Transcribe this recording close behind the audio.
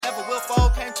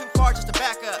part just to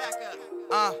back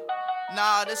up.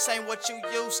 Nah, this ain't what you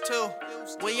used to.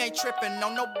 We ain't tripping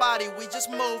on nobody, we just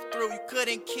moved through. You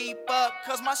couldn't keep up,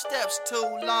 cause my steps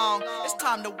too long. It's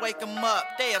time to wake them up,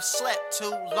 they have slept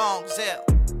too long. Zip.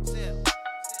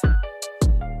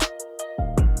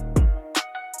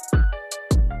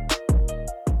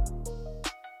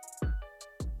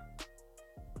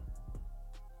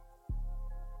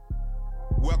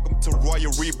 Welcome to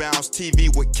Royal Rebounds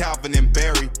TV with Calvin and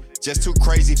Barry. Just two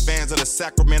crazy fans of the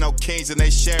Sacramento Kings and they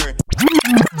sharing.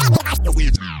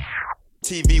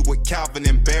 TV with Calvin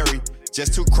and Barry.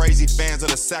 Just two crazy fans of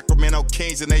the Sacramento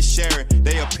Kings and they sharing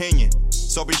their opinion.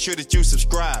 So be sure that you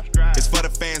subscribe. It's for the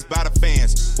fans, by the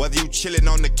fans. Whether you chilling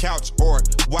on the couch or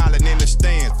wildin' in the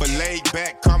stands. For laid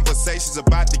back conversations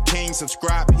about the Kings,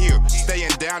 subscribe here.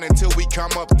 Staying down until we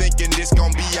come up thinking this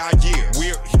gon' be our year.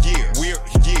 We're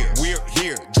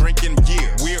here, drinking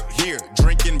beer. We're here,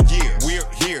 drinking beer. We're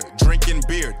here, drinking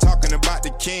beer. Talking about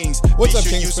the Kings. What's up,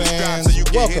 Kings fans?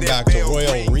 Welcome back to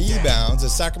Royal Rebounds, a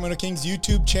Sacramento Kings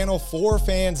YouTube channel for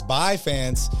fans, by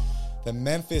fans. The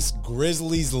Memphis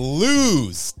Grizzlies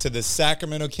lose to the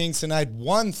Sacramento Kings tonight,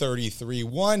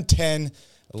 133-110.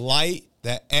 Light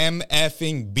the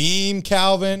MFing beam,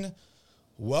 Calvin.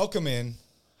 Welcome in.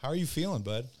 How are you feeling,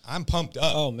 bud? I'm pumped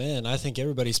up. Oh, man, I think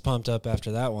everybody's pumped up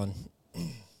after that one.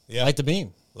 Yeah. Light the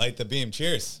beam. Light the beam.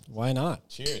 Cheers. Why not?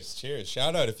 Cheers.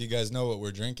 Shout out if you guys know what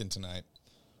we're drinking tonight.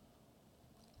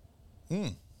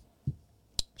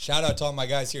 Shout out to all my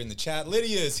guys here in the chat.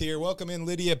 Lydia is here. Welcome in,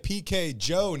 Lydia. PK,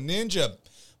 Joe, Ninja,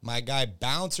 my guy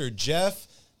Bouncer, Jeff,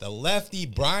 the lefty.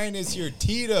 Brian is here.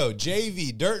 Tito,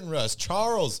 JV, Dirt and Russ,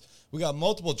 Charles. We got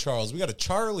multiple Charles. We got a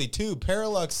Charlie, too.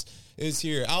 Paralux is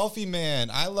here. Alfie Man,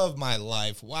 I love my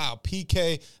life. Wow.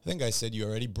 PK, I think I said you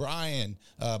already. Brian,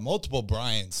 multiple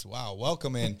Brians. Wow.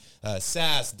 Welcome in.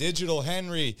 Sass, Digital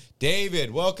Henry,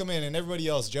 David, welcome in. And everybody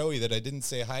else, Joey, that I didn't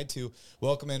say hi to,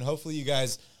 welcome in. Hopefully you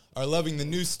guys are loving the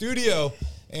new studio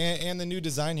and the new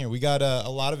design here. We got a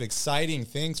lot of exciting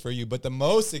things for you, but the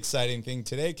most exciting thing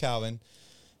today, Calvin,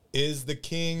 is the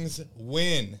Kings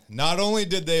win. Not only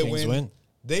did they win,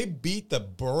 they beat the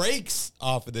brakes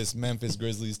off of this Memphis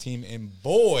Grizzlies team, and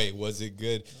boy, was it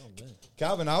good. Oh,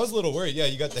 Calvin, I was a little worried. Yeah,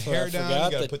 you got the hair down,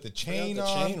 you got to put the chain on.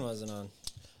 The chain wasn't on.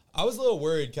 I was a little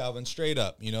worried, Calvin, straight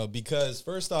up, because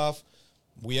first off,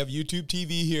 we have YouTube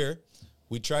TV here.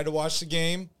 We tried to watch the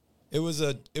game. It was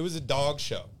a dog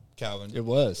show, Calvin. It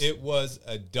was. It was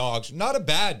a dog show. Not a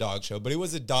bad dog show, but it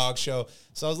was a dog show.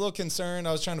 So I was a little concerned.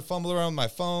 I was trying to fumble around with my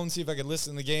phone, see if I could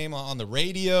listen to the game on the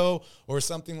radio or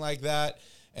something like that.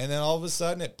 And then all of a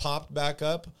sudden it popped back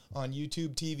up on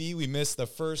YouTube TV. We missed the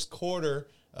first quarter.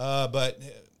 But,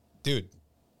 dude,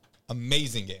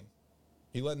 amazing game.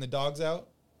 You letting the dogs out?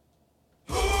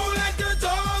 Who let the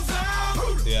dogs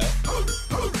out? Yeah.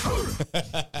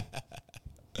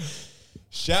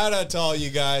 Shout out to all you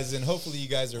guys, and hopefully you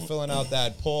guys are filling out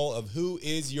that poll of who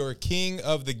is your king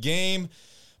of the game.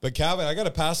 But, Calvin, I got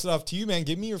to pass it off to you, man.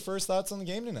 Give me your first thoughts on the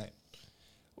game tonight.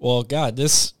 Well, God,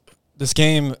 this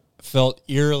game felt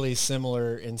eerily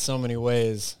similar in so many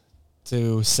ways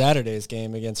to Saturday's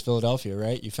game against Philadelphia,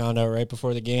 right? You found out right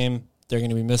before the game they're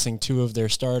going to be missing two of their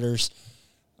starters,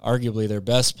 arguably their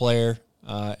best player,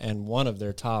 and one of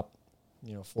their top,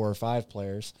 4 or 5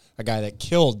 players, a guy that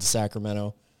killed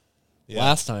Sacramento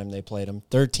last time they played him.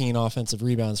 13 offensive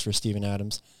rebounds for Steven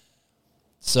Adams.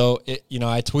 So,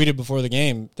 I tweeted before the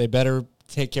game, they better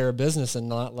take care of business and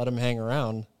not let them hang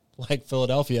around like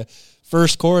Philadelphia.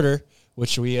 First quarter,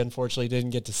 which we unfortunately didn't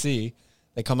get to see,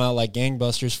 they come out like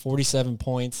gangbusters, 47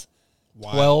 points,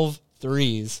 12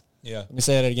 threes. Yeah. Let me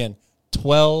say that again.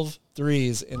 12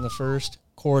 threes in the first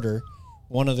quarter.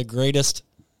 One of the greatest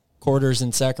quarters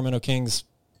in Sacramento Kings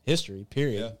history,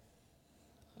 period.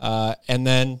 Yeah. And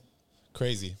then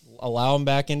crazy. Allow them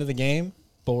back into the game,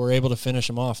 but we're able to finish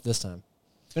them off this time.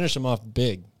 Finish them off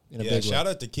big. Shout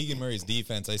out to Keegan Murray's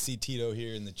defense. I see Tito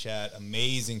here in the chat.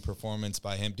 Amazing performance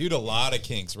by him. Dude, a lot of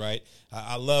Kings, right?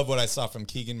 I love what I saw from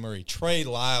Keegan Murray. Trey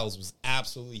Lyles was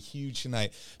absolutely huge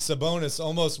tonight. Sabonis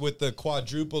almost with the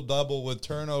quadruple-double with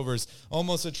turnovers.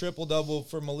 Almost a triple-double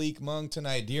for Malik Monk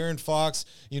tonight. De'Aaron Fox,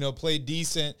 played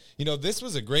decent. This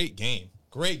was a great game.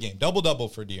 Great game. Double-double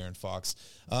for De'Aaron Fox.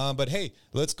 But, hey,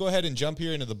 let's go ahead and jump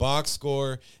here into the box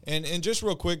score. And just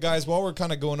real quick, guys, while we're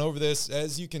kind of going over this,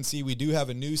 as you can see, we do have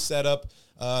a new setup.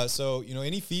 So,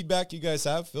 any feedback you guys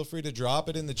have, feel free to drop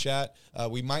it in the chat.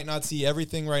 We might not see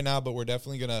everything right now, but we're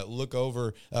definitely going to look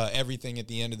over everything at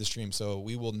the end of the stream. So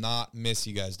we will not miss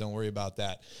you guys. Don't worry about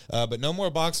that. But no more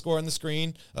box score on the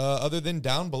screen other than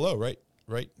down below, right?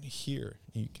 right here.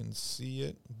 You can see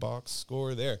it, box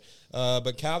score there.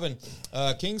 But Calvin,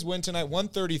 Kings win tonight,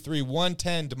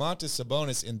 133-110. Domantas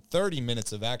Sabonis in 30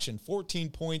 minutes of action, 14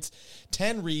 points,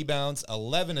 10 rebounds,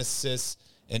 11 assists,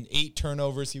 and 8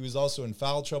 turnovers. He was also in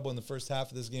foul trouble in the first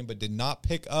half of this game, but did not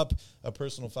pick up a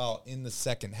personal foul in the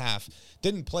second half.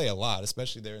 Didn't play a lot,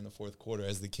 especially there in the fourth quarter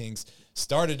as the Kings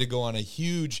started to go on a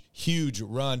huge, huge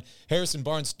run. Harrison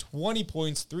Barnes, 20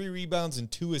 points, 3 rebounds,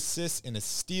 and 2 assists and a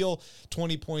steal.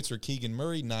 20 points for Keegan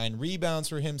Murray, 9 rebounds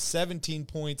for him, 17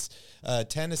 points,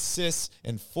 10 assists,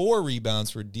 and 4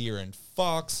 rebounds for De'Aaron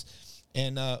Fox.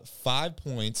 And 5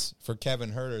 points for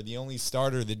Kevin Huerter, the only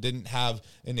starter that didn't have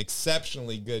an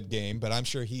exceptionally good game, but I'm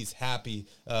sure he's happy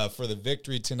for the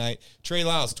victory tonight. Trey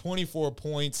Lyles, 24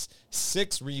 points,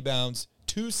 6 rebounds,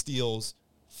 2 steals,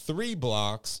 3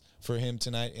 blocks for him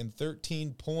tonight, and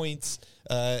 13 points,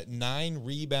 9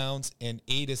 rebounds, and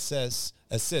 8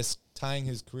 assists, tying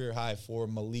his career high for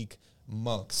Malik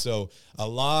Monk. So a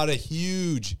lot of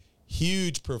huge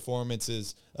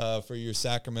performances for your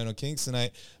Sacramento Kings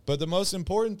tonight. But the most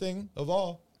important thing of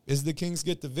all is the Kings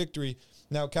get the victory.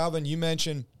 Now, Calvin, you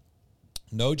mentioned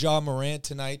no Ja Morant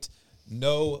tonight,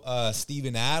 no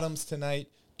Steven Adams tonight.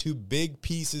 2 big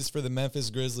pieces for the Memphis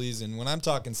Grizzlies. And when I'm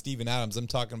talking Steven Adams, I'm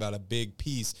talking about a big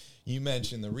piece. You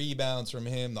mentioned the rebounds from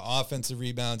him, the offensive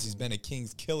rebounds. He's been a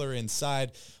Kings killer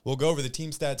inside. We'll go over the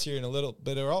team stats here in a little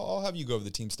bit, or I'll have you go over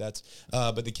the team stats.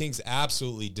 But the Kings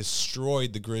absolutely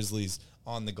destroyed the Grizzlies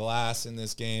on the glass in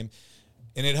this game.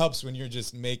 And it helps when you're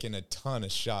just making a ton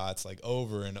of shots, like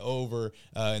over and over,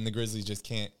 and the Grizzlies just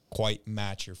can't quite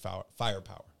match your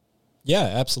firepower. Yeah,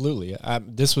 absolutely.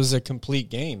 This was a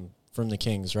complete game from the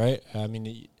Kings, right? I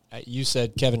mean, you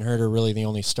said Kevin Huerter really the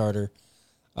only starter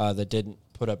that didn't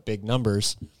put up big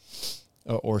numbers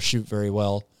or shoot very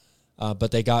well.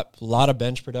 But they got a lot of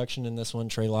bench production in this one.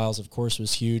 Trey Lyles, of course,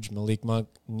 was huge. Malik Monk,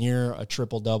 near a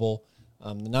triple-double.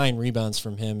 The 9 rebounds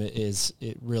from him is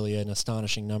really an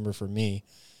astonishing number for me.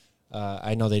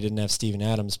 I know they didn't have Steven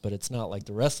Adams, but it's not like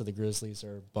the rest of the Grizzlies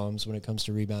are bums when it comes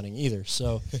to rebounding either.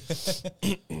 So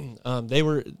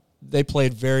they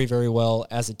played very, very well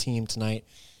as a team tonight.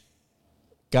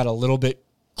 Got a little bit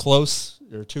close,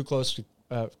 or too close,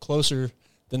 closer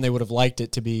than they would have liked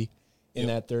it to be in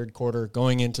that third quarter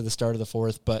going into the start of the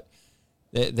fourth. But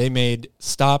they made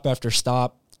stop after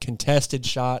stop, contested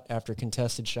shot after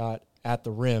contested shot at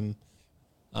the rim,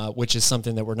 which is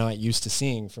something that we're not used to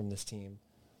seeing from this team.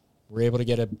 We're able to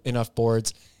get enough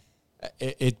boards.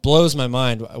 It blows my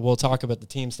mind. We'll talk about the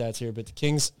team stats here, but the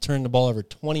Kings turned the ball over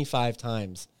 25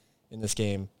 times in this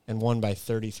game and won by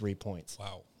 33 points.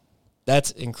 Wow.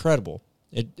 That's incredible.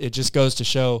 It just goes to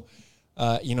show,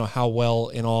 how well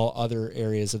in all other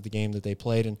areas of the game that they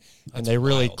played, and they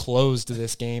really closed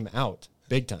this game out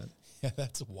big time. Yeah,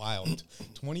 that's wild.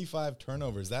 25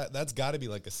 turnovers. That's got to be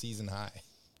like a season high.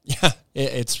 Yeah,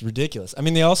 it's ridiculous. I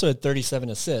mean, they also had 37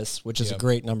 assists, which is a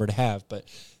great number to have, but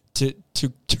to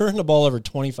turn the ball over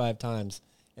 25 times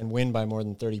and win by more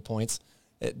than 30 points,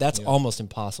 that's almost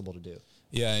impossible to do.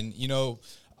 Yeah, and,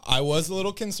 I was a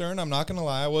little concerned. I'm not going to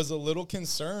lie. I was a little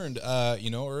concerned,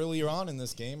 earlier on in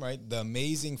this game, right? The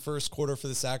amazing first quarter for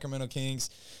the Sacramento Kings.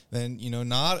 Then,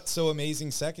 not so amazing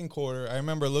second quarter. I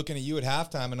remember looking at you at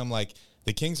halftime, and I'm like,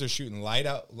 the Kings are shooting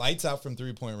lights out from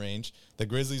three-point range. The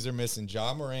Grizzlies are missing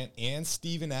Ja Morant and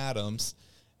Steven Adams,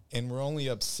 and we're only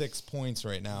up 6 points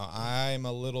right now. I'm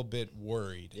a little bit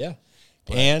worried. Yeah.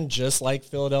 And just like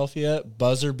Philadelphia,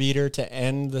 buzzer beater to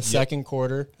end the second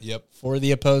quarter for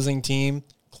the opposing team,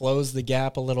 close the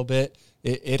gap a little bit.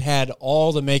 It had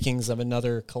all the makings of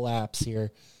another collapse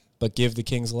here, but give the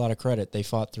Kings a lot of credit. They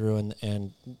fought through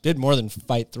and did more than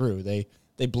fight through. They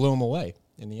blew them away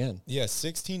in the end. Yeah,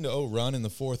 16-0 run in the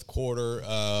fourth quarter,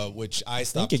 which I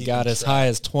stopped keeping track. I think it got as high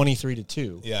as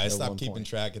 23-2. Yeah, I stopped keeping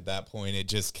track at that point. It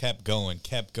just kept going,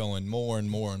 more and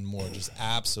more and more, just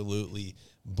absolutely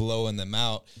blowing them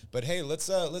out. But hey, let's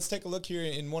take a look here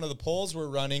in one of the polls we're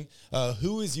running.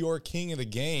 Who is your king of the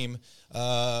game?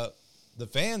 The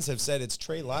fans have said it's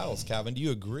Trey Lyles. Calvin, do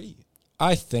you agree?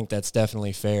 I think that's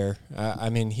definitely fair. I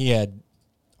mean, he had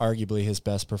arguably his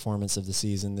best performance of the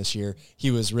season this year. He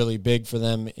was really big for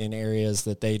them in areas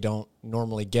that they don't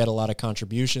normally get a lot of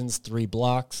contributions, 3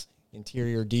 blocks,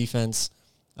 interior defense,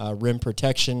 rim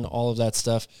protection, all of that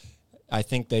stuff. I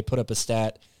think they put up a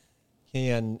stat. He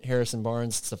and Harrison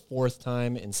Barnes, it's the 4th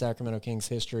time in Sacramento Kings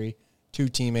history, 2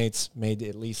 teammates made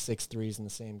at least 6 threes in the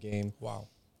same game. Wow.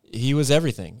 He was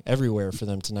everything, everywhere for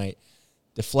them tonight.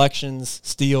 Deflections,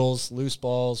 steals, loose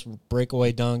balls,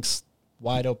 breakaway dunks,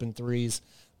 wide open threes,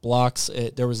 blocks.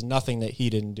 There was nothing that he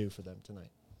didn't do for them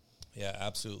tonight. Yeah,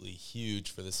 absolutely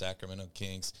huge for the Sacramento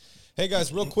Kings. Hey,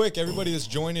 guys, real quick, everybody that's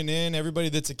joining in, everybody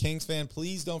that's a Kings fan,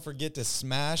 please don't forget to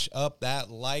smash up that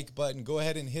like button. Go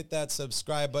ahead and hit that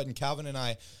subscribe button. Calvin and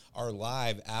I are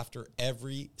live after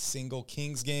every single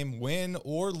Kings game, win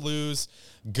or lose,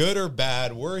 good or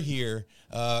bad. We're here,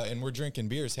 and we're drinking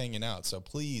beers, hanging out. So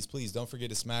please don't forget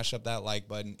to smash up that like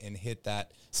button and hit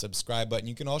that subscribe button.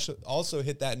 You can also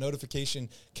hit that notification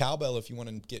cowbell if you want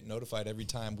to get notified every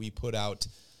time we put out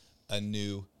a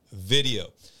new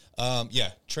video.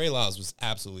 Trey Lyles was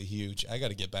absolutely huge. I got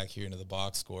to get back here into the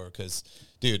box score because,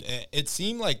 dude, it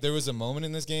seemed like there was a moment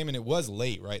in this game, and it was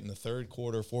late, right, in the third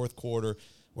quarter, fourth quarter,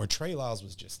 where Trey Lyles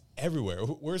was just everywhere.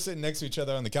 We're sitting next to each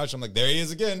other on the couch. I'm like, there he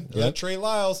is again. Yep. Trey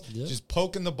Lyles just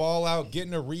poking the ball out,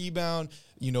 getting a rebound,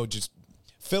 just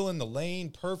filling the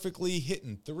lane perfectly,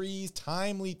 hitting threes,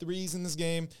 timely threes in this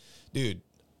game. Dude,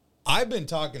 I've been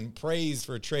talking praise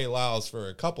for Trey Lyles for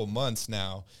a couple months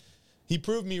now. He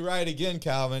proved me right again,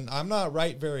 Calvin. I'm not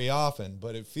right very often,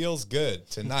 but it feels good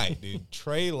tonight, dude.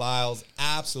 Trey Lyles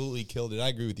absolutely killed it. I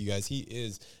agree with you guys. He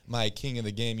is my king of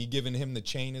the game. You giving him the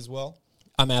chain as well?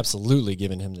 I'm absolutely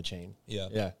giving him the chain.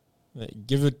 Yeah.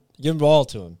 Give it all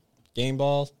to him. Game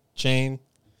ball, chain,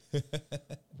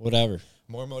 whatever.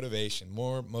 More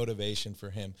motivation for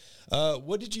him.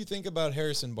 What did you think about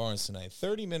Harrison Barnes tonight?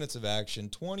 30 minutes of action,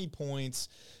 20 points,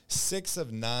 6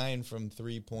 of 9 from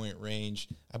three-point range.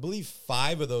 I believe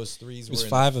 5 of those threes were in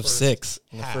 5 the of first 6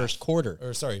 in the half. first quarter.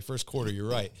 First quarter, you're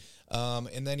right.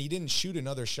 And then he didn't shoot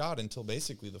another shot until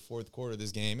basically the fourth quarter of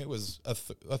this game. It was a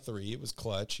three. It was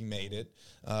clutch. He made it.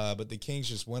 But the Kings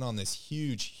just went on this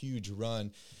huge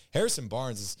run. Harrison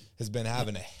Barnes has been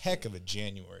having a heck of a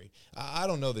January. I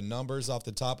don't know the numbers off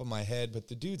the top of my head, but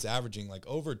the dude's averaging like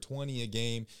over 20 a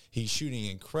game. He's shooting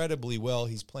incredibly well.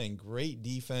 He's playing great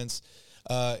defense.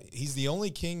 He's the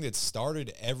only King that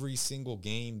started every single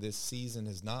game this season,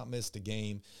 has not missed a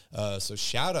game. So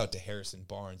shout out to Harrison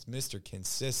Barnes, Mr.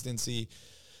 Consistency.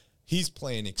 He's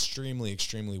playing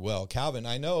extremely well. Calvin,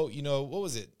 I know, what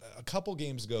was it? A couple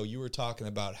games ago, you were talking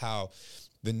about how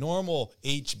the normal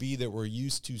HB that we're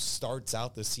used to starts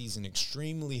out the season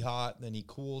extremely hot, then he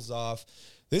cools off.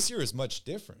 This year is much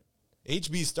different.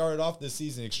 HB started off this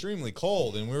season extremely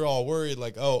cold, and we were all worried,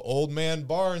 like, oh, old man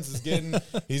Barnes is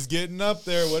he's getting up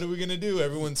there. What are we going to do?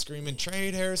 Everyone's screaming,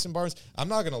 trade Harrison Barnes. I'm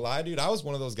not going to lie, dude. I was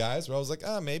one of those guys where I was like,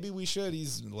 maybe we should.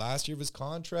 He's last year of his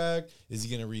contract. Is he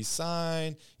going to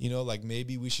re-sign?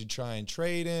 Maybe we should try and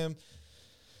trade him.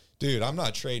 Dude, I'm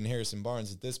not trading Harrison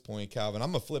Barnes at this point, Calvin.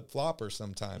 I'm a flip-flopper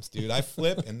sometimes, dude. I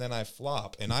flip and then I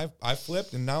flop. And I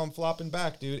flipped and now I'm flopping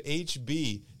back, dude.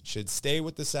 HB should stay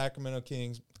with the Sacramento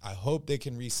Kings. I hope they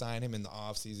can re-sign him in the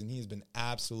offseason. He has been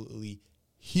absolutely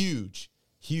huge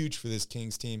for this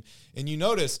Kings team. And you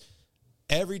notice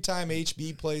every time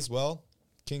HB plays well,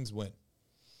 Kings win.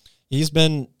 He's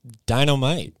been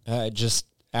dynamite. Just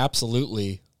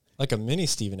absolutely like a mini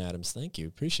Steven Adams. Thank you.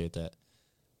 Appreciate that.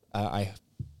 I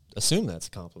assume that's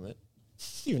a compliment.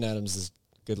 Steven Adams is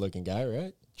a good-looking guy,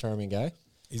 right? Charming guy.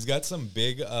 He's got some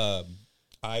big eye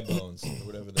bones or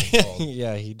whatever they're called.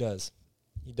 Yeah, he does.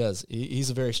 He's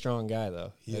a very strong guy,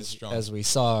 though. He is strong. As we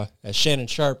saw, as Shannon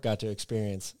Sharp got to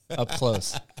experience up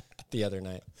close the other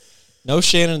night. No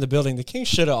Shannon in the building. The Kings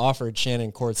should have offered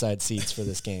Shannon courtside seats for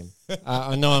this game.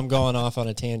 I know I'm going off on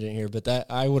a tangent here, but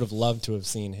I would have loved to have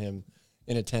seen him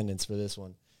in attendance for this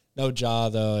one. No Ja,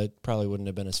 though. It probably wouldn't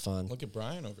have been as fun. Look at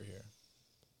Brian over here.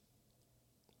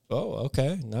 Oh,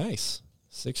 okay. Nice.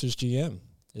 Sixers GM.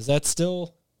 Is that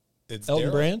still It's Elton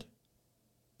Daryl. Brand?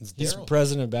 It's He's Daryl.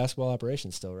 president of basketball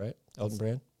operations still, right? Elton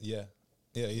Brand? Yeah.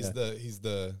 He's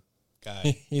the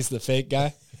guy. He's the fake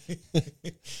guy?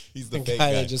 He's the The fake guy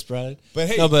guy. that just brought it. But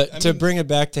hey, No, but I to mean- bring it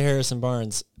back to Harrison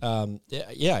Barnes,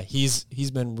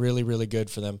 he's been really good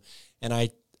for them. And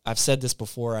I've said this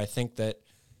before. I think that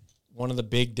one of the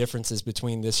big differences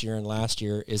between this year and last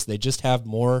year is they just have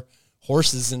more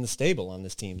horses in the stable on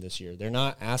this team this year. They're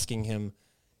not asking him.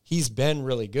 He's been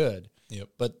really good,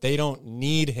 but they don't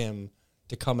need him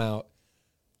to come out.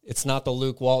 It's not the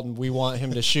Luke Walton. We want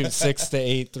him to shoot 6 to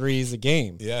 8 threes a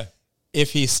game. Yeah.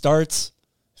 If he starts,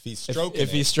 If he's stroking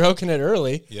if he's stroking it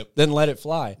early, then let it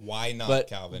fly. Why not, But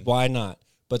Calvin? why not?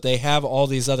 But they have all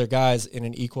these other guys in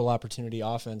an equal opportunity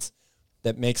offense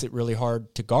that makes it really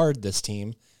hard to guard this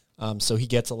team. So he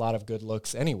gets a lot of good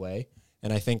looks anyway.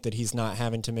 And I think that he's not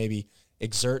having to maybe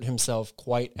exert himself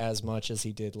quite as much as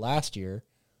he did last year.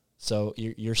 So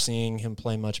you're seeing him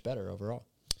play much better overall.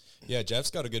 Yeah,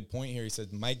 Jeff's got a good point here. He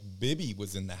said Mike Bibby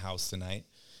was in the house tonight.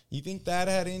 You think that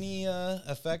had any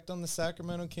effect on the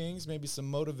Sacramento Kings? Maybe some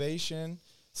motivation?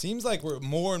 Seems like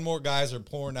more and more guys are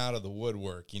pouring out of the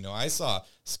woodwork. You know, I saw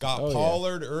Scott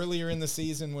Pollard earlier in the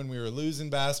season when we were losing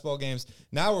basketball games.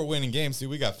 Now we're winning games, dude.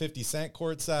 We got 50 Cent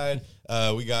courtside.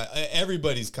 We got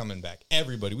everybody's coming back.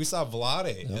 Everybody. We saw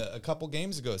Vlade a couple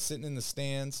games ago sitting in the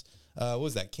stands. What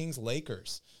was that?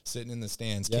 Kings-Lakers sitting in the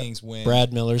stands. Yep. Kings win.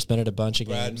 Brad Miller's been at a bunch of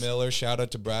games. Brad Miller. Shout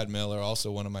out to Brad Miller,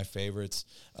 also one of my favorites.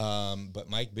 But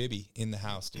Mike Bibby in the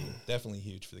house, dude. Definitely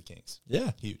huge for the Kings.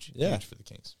 Yeah. Huge. Yeah. Huge for the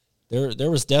Kings.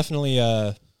 There was definitely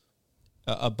a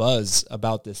buzz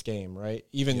about this game, right?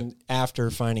 Even after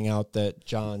finding out that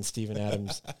John, Steven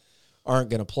Adams aren't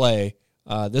going to play,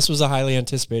 this was a highly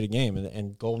anticipated game.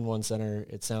 And Golden One Center,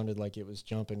 it sounded like it was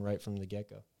jumping right from the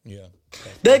get-go. Yeah.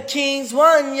 The Kings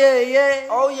won, yeah, yeah.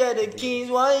 Oh, yeah, the Kings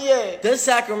won, yeah. The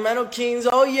Sacramento Kings,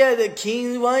 oh, yeah, the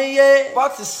Kings won, yeah.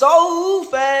 Fox is so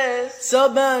fast.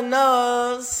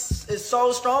 Sabanas is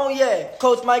so strong, yeah.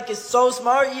 Coach Mike is so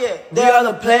smart, yeah. They are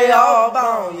the playoff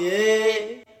bound,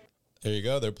 yeah. There you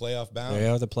go. They're playoff bound. They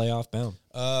are the playoff bound.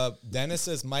 Dennis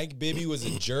says Mike Bibby was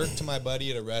a jerk to my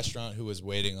buddy at a restaurant who was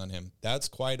waiting on him. That's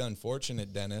quite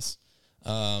unfortunate, Dennis.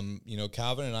 You know,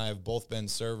 Calvin and I have both been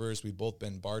servers. We've both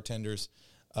been bartenders.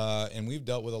 And we've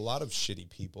dealt with a lot of shitty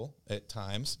people at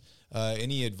times.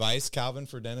 Any advice, Calvin,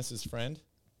 for Dennis's friend?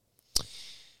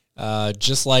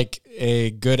 Just like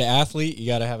a good athlete, you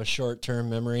got to have a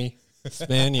short-term memory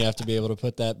span. You have to be able to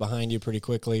put that behind you pretty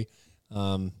quickly.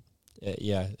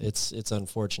 Yeah, it's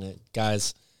unfortunate.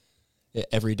 Guys,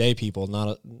 everyday people,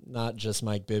 not just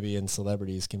Mike Bibby and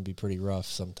celebrities, can be pretty rough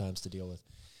sometimes to deal with.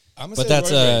 I'm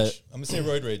gonna say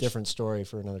roid rage. Different story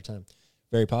for another time.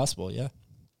 Very possible, yeah.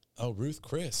 Oh, Ruth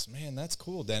Chris. Man, that's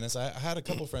cool, Dennis. I had a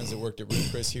couple friends that worked at Ruth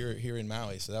Chris here in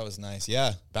Maui, so that was nice.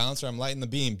 Yeah, Bouncer, I'm lighting the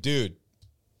beam. Dude,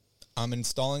 I'm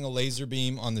installing a laser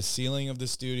beam on the ceiling of the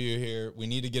studio here. We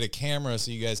need to get a camera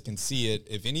so you guys can see it.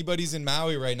 If anybody's in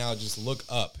Maui right now, just look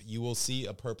up. You will see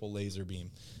a purple laser beam.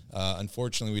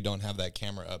 Unfortunately, we don't have that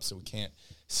camera up, so we can't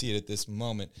see it at this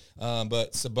moment.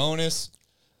 But Sabonis,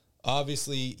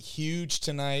 obviously huge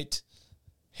tonight.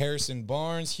 Harrison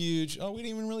Barnes, huge. Oh, we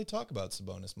didn't even really talk about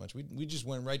Sabonis much. We just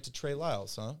went right to Trey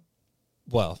Lyles, huh?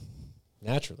 Well,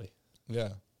 naturally. Yeah.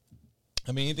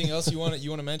 I mean, anything else you want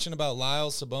to mention about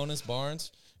Lyles, Sabonis,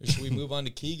 Barnes? Or should we move on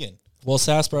to Keegan? Well,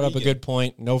 Sass brought up a good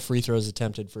point. No free throws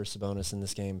attempted for Sabonis in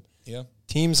this game. Yeah.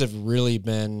 Teams have really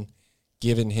been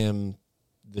giving him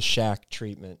the Shaq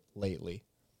treatment lately.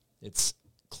 It's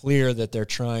clear that they're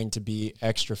trying to be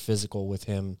extra physical with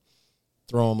him,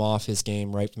 throw him off his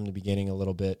game right from the beginning a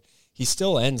little bit. He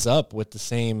still ends up with the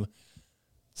same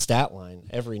stat line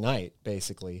every night,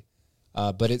 basically.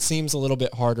 But it seems a little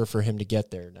bit harder for him to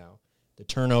get there now. The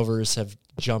turnovers have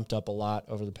jumped up a lot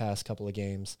over the past couple of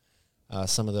games.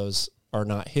 Some of those are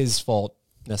not his fault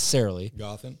necessarily.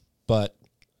 Gotham. But,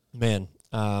 man,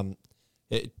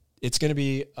 it's going to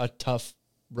be a tough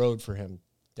road for him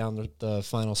down the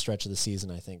final stretch of the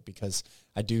season, I think, because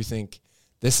I do think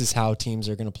this is how teams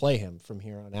are going to play him from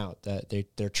here on out, that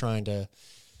they're trying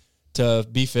to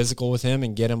be physical with him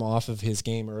and get him off of his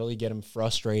game early, get him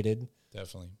frustrated.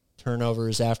 Definitely.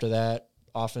 Turnovers after that,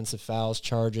 offensive fouls,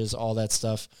 charges, all that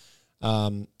stuff.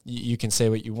 You can say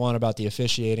what you want about the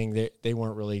officiating. They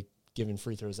weren't really giving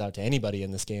free throws out to anybody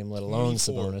in this game, let alone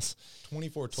Sabonis.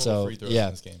 24 total free throws in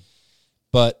this game.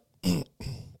 But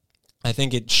I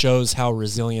think it shows how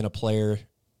resilient a player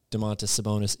Domantas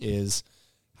Sabonis is,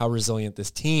 how resilient this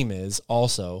team is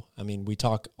also. I mean, we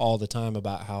talk all the time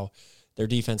about how their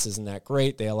defense isn't that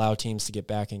great. They allow teams to get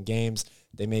back in games.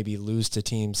 They maybe lose to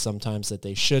teams sometimes that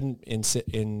they shouldn't in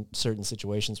certain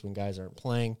situations when guys aren't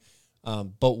playing.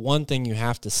 But one thing you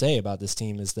have to say about this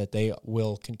team is that they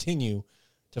will continue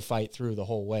to fight through the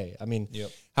whole way. I mean,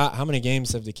 how many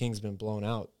games have the Kings been blown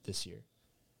out this year?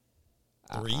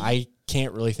 3? I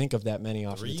can't really think of that many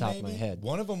off the top of my head.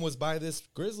 One of them was by this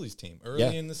Grizzlies team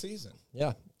early in the season.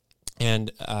 Yeah.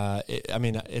 And,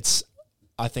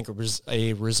 I think it was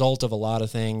a result of a lot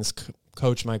of things.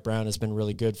 Coach Mike Brown has been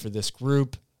really good for this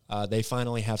group. They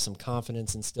finally have some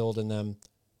confidence instilled in them.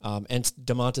 And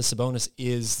Domantas Sabonis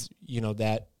is,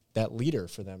 that leader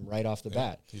for them right off the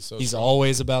bat. He's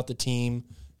always about the team,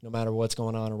 no matter what's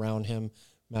going on around him,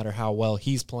 no matter how well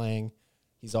he's playing.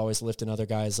 He's always lifting other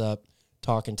guys up,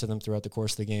 talking to them throughout the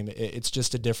course of the game. It's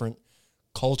just a different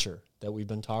culture that we've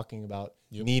been talking about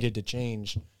needed to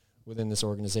change within this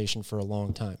organization for a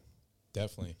long time.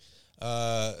 Definitely.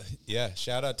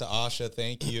 Shout out to Asha.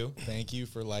 Thank you. Thank you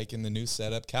for liking the new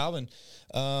setup. Calvin,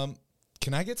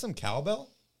 can I get some cowbell?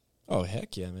 Oh,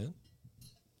 heck yeah, man.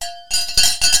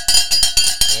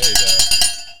 There you go.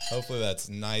 Hopefully that's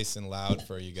nice and loud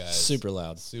for you guys. Super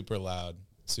loud. Super loud.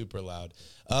 Super loud.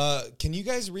 Can you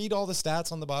guys read all the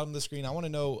stats on the bottom of the screen? I want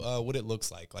to know what it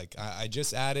looks like. Like, I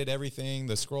just added everything,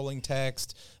 the scrolling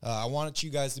text. I want you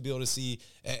guys to be able to see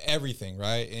everything,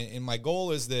 right? And my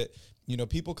goal is that, you know,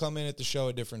 people come in at the show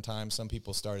at different times. Some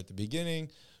people start at the beginning.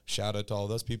 Shout out to all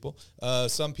those people.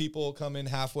 Some people come in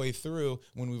halfway through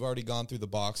when we've already gone through the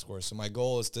box score. So my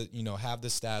goal is to, you know, have the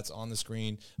stats on the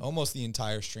screen almost the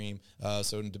entire stream.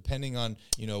 So depending on,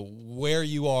 you know, where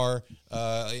you are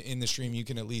in the stream, you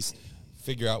can at least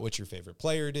figure out what your favorite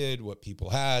player did, what people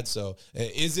had. So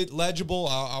is it legible?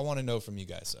 I want to know from you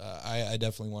guys. I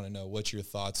definitely want to know what your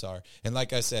thoughts are. And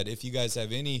like I said, if you guys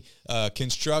have any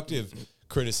constructive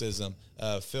criticism,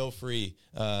 feel free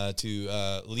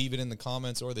to leave it in the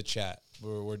comments or the chat.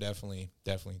 We're definitely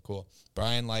cool.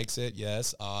 Brian likes it.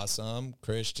 Yes. Awesome.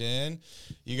 Christian,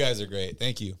 you guys are great.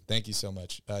 Thank you so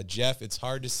much. Jeff, it's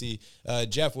hard to see.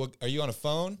 Jeff, are you on a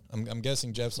phone? I'm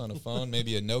guessing Jeff's on a phone,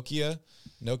 maybe a Nokia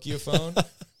phone.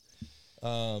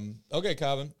 Okay,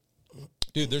 Calvin.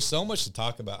 Dude, there's so much to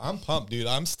talk about. I'm pumped, dude.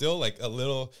 I'm still like a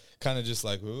little kind of just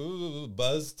like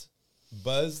buzzed,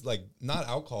 like not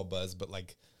alcohol buzz, but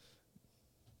like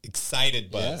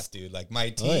excited buzz, dude. Like my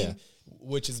team,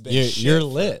 which has been you're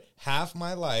lit half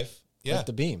my life. Yeah, like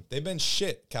the beam. They've been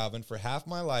shit, Calvin, for half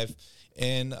my life,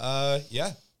 and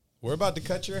we're about to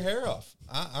cut your hair off.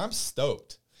 I'm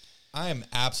stoked. I am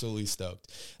absolutely stoked.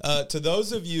 To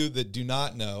those of you that do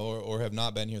not know or have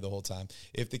not been here the whole time,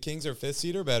 if the Kings are 5th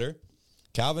seed or better,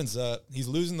 Calvin's he's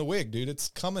losing the wig, dude. It's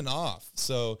coming off.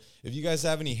 So if you guys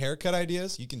have any haircut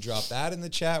ideas, you can drop that in the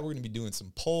chat. We're going to be doing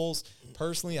some polls.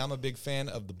 Personally, I'm a big fan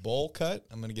of the bowl cut.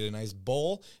 I'm going to get a nice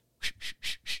bowl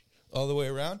all the way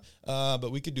around.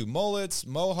 But we could do mullets,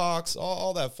 mohawks,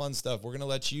 all that fun stuff. We're going to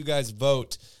let you guys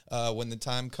vote when the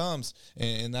time comes,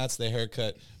 and that's the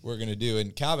haircut we're going to do.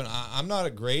 And Calvin, I'm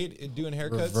not great at doing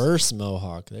haircuts. Reverse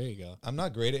mohawk. There you go. I'm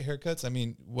not great at haircuts. I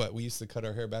mean, we used to cut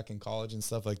our hair back in college and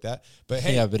stuff like that. But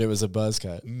hey, yeah, but it was a buzz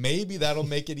cut. Maybe that'll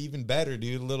make it even better,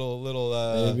 dude.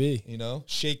 Little maybe, you know,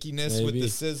 shakiness with the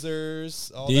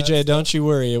scissors. All DJ, don't you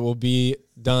worry. It will be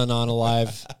done on a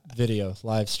live video,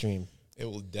 live stream. It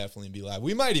will definitely be live.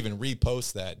 We might even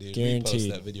repost that, dude.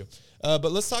 Guaranteed. Repost that video.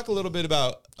 But let's talk a little bit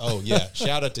about,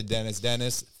 shout out to Dennis.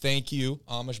 Dennis, thank you.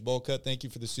 Amish Bowl Cut, thank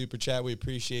you for the super chat. We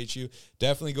appreciate you.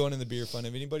 Definitely going in the beer fund.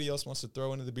 If anybody else wants to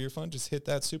throw into the beer fund, just hit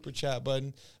that super chat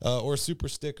button or super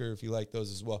sticker if you like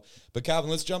those as well. But Calvin,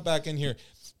 let's jump back in here.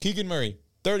 Keegan Murray,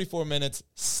 34 minutes,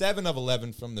 7 of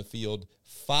 11 from the field,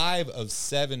 5 of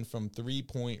 7 from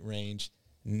three-point range.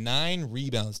 9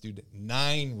 rebounds, dude.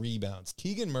 9 rebounds.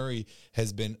 Keegan Murray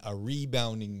has been a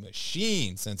rebounding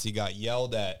machine since he got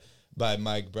yelled at by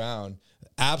Mike Brown.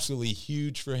 Absolutely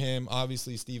huge for him.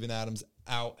 Obviously, Steven Adams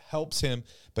out helps him,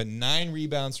 but 9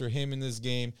 rebounds for him in this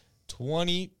game.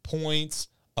 20 points,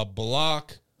 a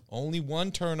block, only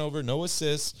 1 turnover, no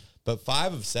assists, but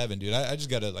 5 of 7, dude. I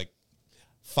just got to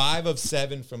 5 of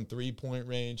 7 from three-point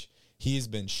range. He's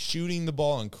been shooting the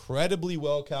ball incredibly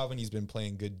well, Calvin. He's been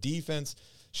playing good defense.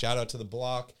 Shout out to the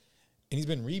block. And he's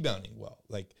been rebounding well.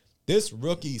 Like, this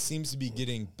rookie seems to be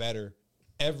getting better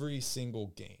every single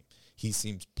game. He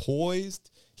seems poised.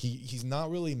 He's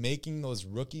not really making those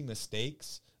rookie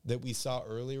mistakes that we saw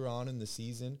earlier on in the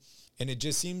season. And it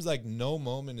just seems like no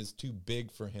moment is too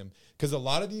big for him. Because a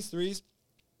lot of these threes,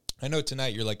 I know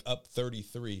tonight you're up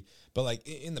 33, but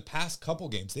in the past couple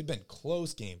games, they've been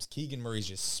close games. Keegan Murray's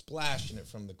just splashing it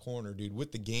from the corner, dude,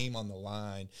 with the game on the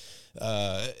line.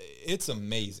 It's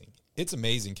amazing. It's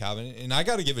amazing, Calvin. And I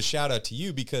got to give a shout out to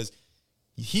you because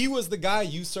he was the guy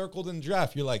you circled in the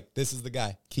draft. You're like, this is the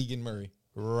guy, Keegan Murray,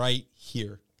 right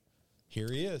here.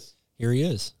 Here he is. Here he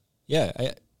is. Yeah,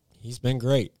 he's been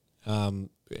great.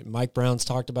 Mike Brown's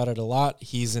talked about it a lot.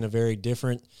 He's in a very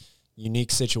different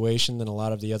unique situation than a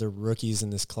lot of the other rookies in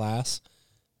this class,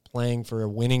 playing for a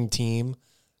winning team,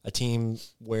 a team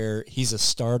where he's a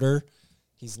starter.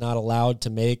 He's not allowed to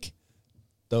make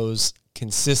those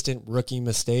consistent rookie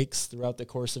mistakes throughout the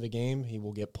course of a game. He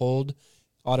will get pulled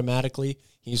automatically.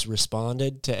 He's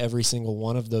responded to every single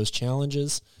one of those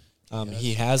challenges.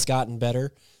 He has gotten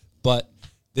better, but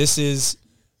this is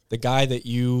the guy that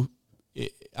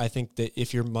I think that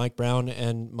if you're Mike Brown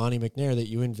and Monty McNair, that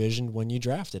you envisioned when you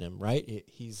drafted him, right?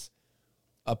 He's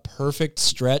a perfect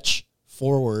stretch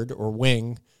forward or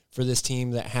wing for this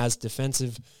team that has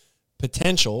defensive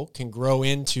potential, can grow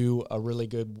into a really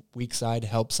good weak side,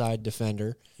 help side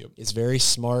defender. Yep. Is very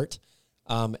smart.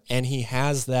 And he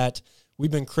has that. We've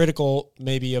been critical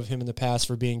maybe of him in the past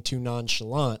for being too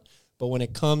nonchalant, but when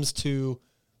it comes to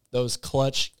those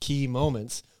clutch key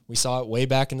moments, we saw it way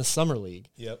back in the summer league.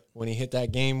 Yep. When he hit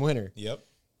that game winner. Yep.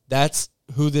 That's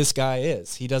who this guy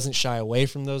is. He doesn't shy away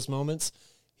from those moments.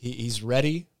 He's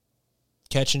ready,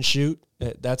 catch and shoot.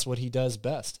 That's what he does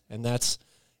best, and that's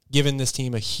given this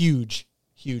team a huge,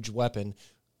 huge weapon.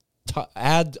 To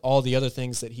add all the other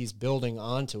things that he's building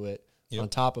onto it, on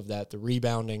top of that, the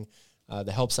rebounding,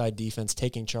 the help side defense,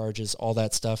 taking charges, all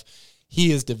that stuff.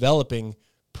 He is developing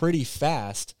pretty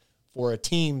fast for a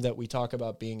team that we talk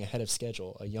about being ahead of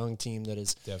schedule, a young team that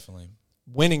is definitely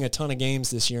winning a ton of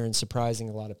games this year and surprising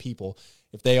a lot of people.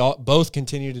 If they both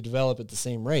continue to develop at the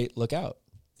same rate, look out.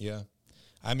 Yeah.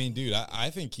 I mean, dude, I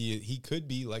think he could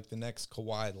be like the next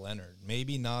Kawhi Leonard.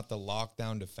 Maybe not the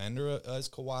lockdown defender as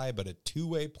Kawhi, but a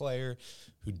two-way player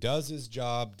who does his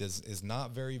job, is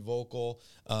not very vocal,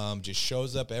 just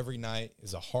shows up every night,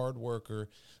 is a hard worker.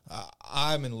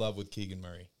 I'm in love with Keegan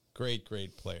Murray. Great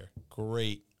player.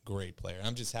 Great player.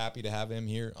 I'm just happy to have him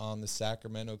here on the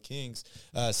Sacramento Kings.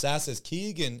 Sass says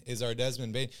Keegan is our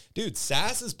Desmond Bane. Dude,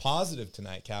 Sass is positive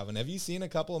tonight, Calvin. Have you seen a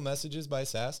couple of messages by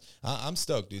Sass? I'm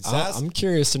stoked, dude. Sass, I'm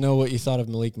curious to know what you thought of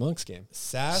Malik Monk's game.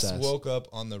 Sass woke up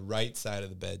on the right side of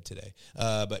the bed today.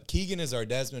 But Keegan is our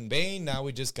Desmond Bane. Now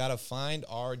we just got to find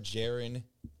our Jaren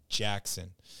Jackson.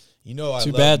 You know,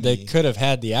 Too bad they could have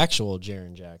had the actual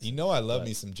Jaren Jackson. You know, I love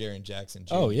me some Jaren Jackson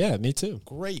Jr. Oh, yeah, me too.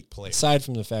 Great player. Aside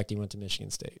from the fact he went to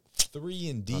Michigan State.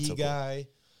 3-and-D guy.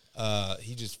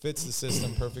 He just fits the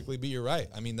system perfectly. But you're right.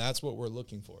 I mean, that's what we're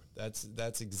looking for.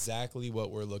 That's exactly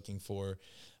what we're looking for.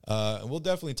 And we'll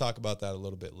definitely talk about that a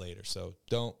little bit later. So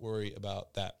don't worry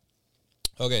about that.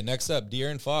 Okay, next up,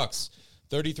 De'Aaron Fox.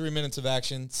 33 minutes of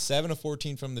action, 7 of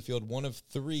 14 from the field, 1 of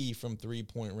 3 from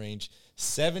three-point range,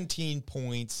 17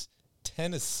 points,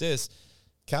 10 assists.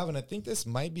 Calvin, I think this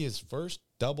might be his first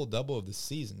double-double of the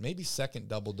season, maybe second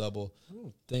double-double. I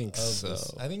don't think so.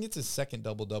 I think it's his second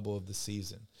double-double of the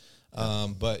season.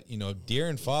 But, you know,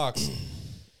 De'Aaron Fox,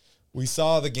 we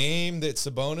saw the game that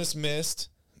Sabonis missed.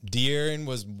 De'Aaron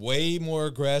was way more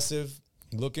aggressive,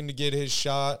 looking to get his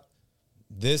shot.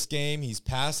 This game, he's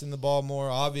passing the ball more.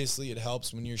 Obviously, it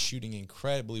helps when you're shooting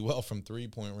incredibly well from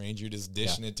three-point range. You're just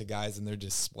dishing it to guys, and they're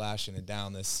just splashing it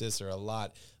down. The assists are a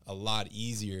lot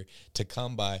easier to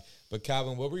come by. But,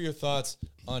 Calvin, what were your thoughts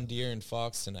on De'Aaron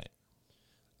Fox tonight?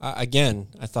 Again,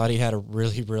 I thought he had a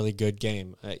really, really good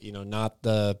game. Not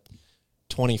the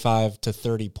 25 to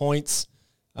 30 points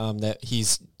that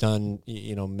he's done,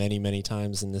 many, many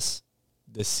times in this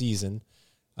season.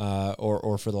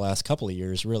 Or for the last couple of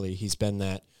years, really, he's been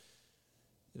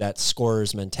that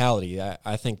scorer's mentality.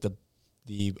 I think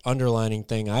the underlining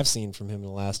thing I've seen from him in the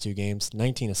last two games,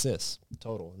 19 assists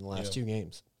total in the last two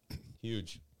games.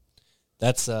 Huge.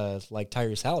 That's like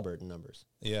Tyrese Halliburton numbers.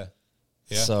 Yeah.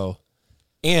 So,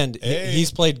 and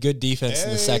he's played good defense in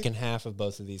the second half of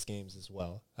both of these games as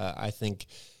well. I think,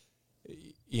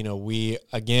 we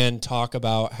again talk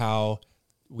about how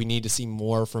we need to see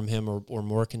more from him or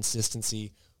more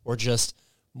consistency or just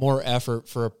more effort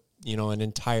for, an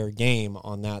entire game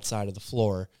on that side of the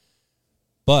floor.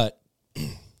 But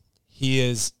he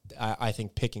is, I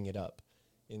think, picking it up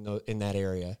in that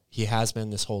area. He has been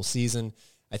this whole season.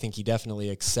 I think he definitely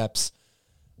accepts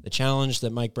the challenge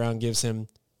that Mike Brown gives him,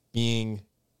 being,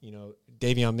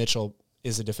 Davion Mitchell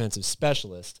is a defensive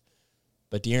specialist,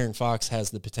 but De'Aaron Fox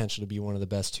has the potential to be one of the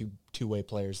best two-way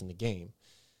players in the game.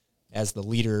 As the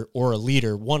leader or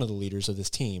one of the leaders of this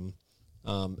team,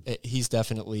 he's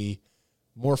definitely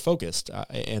more focused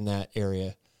in that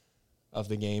area of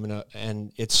the game,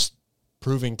 and it's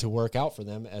proving to work out for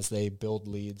them as they build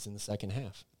leads in the second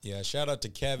half. Yeah, shout out to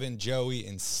Kevin, Joey,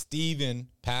 and Steven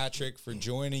Patrick for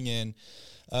joining in.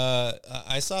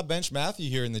 I saw Bench Matthew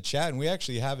here in the chat, and we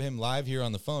actually have him live here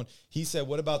on the phone. He said,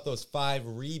 what about those 5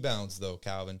 rebounds, though,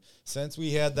 Calvin? Since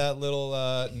we had that little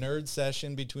nerd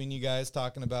session between you guys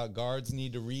talking about guards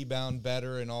need to rebound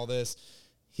better and all this,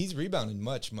 he's rebounding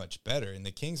much, much better, and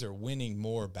the Kings are winning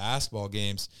more basketball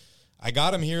games. I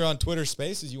got him here on Twitter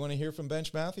Spaces. You want to hear from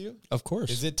Bench Matthew? Of course.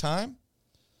 Is it time?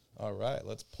 All right,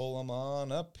 let's pull him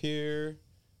on up here.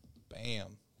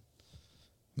 Bam.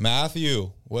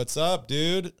 Matthew, what's up,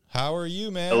 dude? How are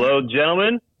you, man? Hello,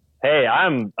 gentlemen. Hey, I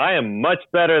am much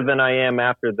better than I am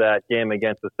after that game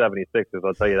against the 76ers,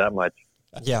 I'll tell you that much.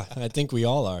 Yeah, I think we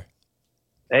all are.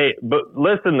 Hey, but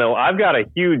listen, though, I've got a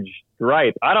huge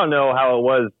gripe. I don't know how it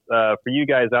was for you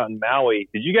guys out in Maui.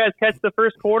 Did you guys catch the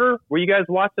first quarter? Were you guys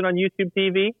watching on YouTube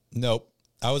TV? Nope.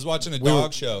 I was watching a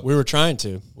dog show. We were trying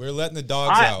to. We were letting the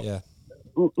dogs out. Yeah.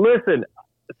 Listen,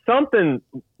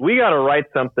 we got to write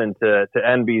something to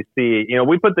NBC.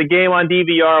 We put the game on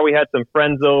DVR. We had some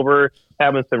friends over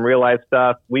having some real life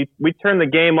stuff. We turned the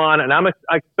game on, and I'm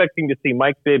expecting to see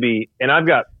Mike Bibby, and I've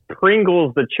got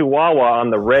Pringles the Chihuahua on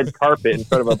the red carpet in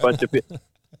front of a bunch of people.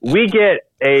 We get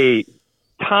a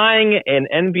tying an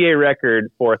NBA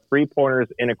record for 3-pointers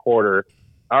in a quarter,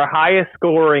 our highest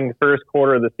scoring first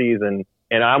quarter of the season,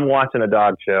 and I'm watching a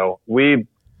dog show.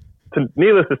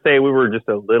 Needless to say, we were just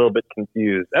a little bit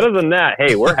confused. Other than that,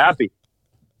 hey, we're happy.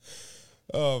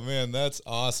 Oh, man, that's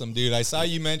awesome, dude. I saw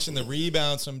you mention the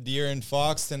rebounds from De'Aaron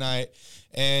Fox tonight,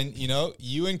 and,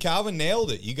 you and Calvin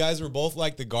nailed it. You guys were both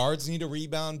like the guards need to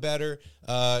rebound better.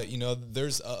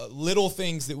 There's little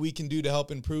things that we can do to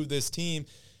help improve this team.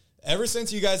 Ever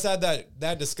since you guys had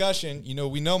that discussion,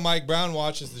 we know Mike Brown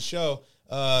watches the show.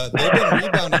 They've been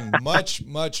rebounding much,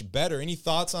 much better. Any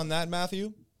thoughts on that,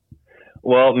 Matthew?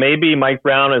 Well, maybe Mike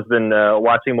Brown has been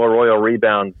watching more Royal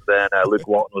rebounds than Luke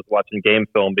Walton was watching game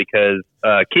film, because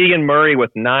Keegan Murray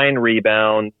with 9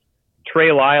 rebounds,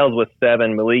 Trey Lyles with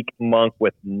 7, Malik Monk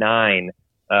with 9.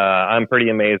 I'm pretty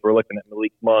amazed. We're looking at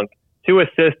Malik Monk, 2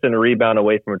 assists and a rebound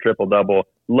away from a triple-double.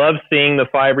 Love seeing the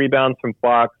 5 rebounds from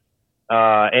Fox.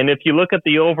 And if you look at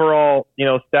the overall,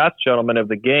 stats, gentlemen, of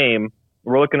the game,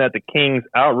 we're looking at the Kings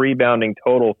out-rebounding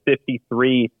total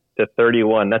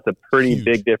 53-31. That's a pretty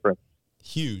big difference.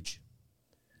 Huge.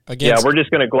 Yeah, we're just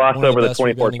going to gloss over the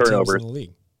 24 turnovers.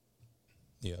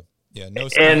 Yeah. And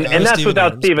that's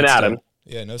without Steven Adams.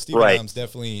 Yeah, no Steven Adams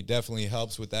definitely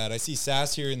helps with that. I see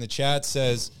Sass here in the chat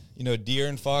says,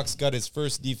 De'Aaron Fox got his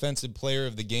first defensive player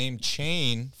of the game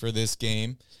chain for this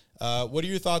game. What are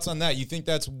your thoughts on that? You think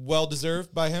that's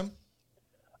well-deserved by him?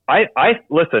 I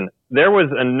listen, there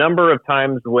was a number of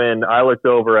times when I looked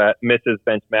over at Mrs.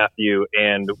 Bench Matthew,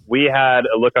 and we had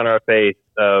a look on our face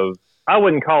of, I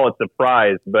wouldn't call it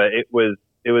surprise, but it was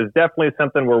definitely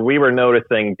something where we were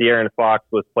noticing De'Aaron Fox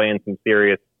was playing some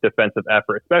serious defensive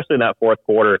effort, especially in that fourth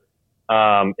quarter.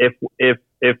 If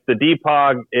the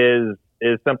DPOG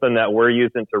is something that we're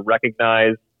using to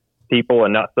recognize people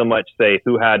and not so much say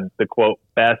who had the quote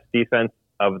best defense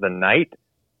of the night,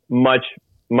 much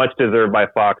deserved by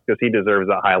Fox, because he deserves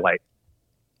a highlight.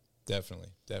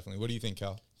 Definitely. What do you think,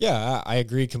 Cal? Yeah, I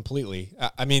agree completely.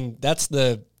 I mean, that's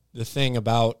the thing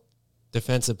about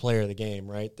defensive player of the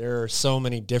game, right? There are so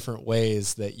many different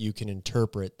ways that you can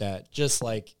interpret that, just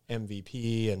like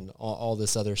MVP and all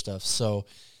this other stuff. So,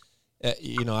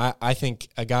 I think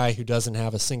a guy who doesn't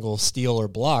have a single steal or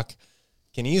block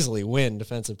can easily win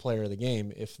defensive player of the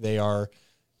game if they are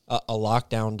a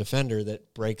lockdown defender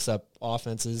that breaks up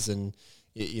offenses and,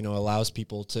 allows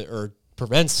people to, or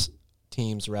prevents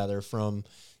teams rather from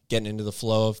getting into the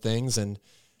flow of things. And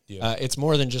it's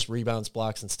more than just rebounds,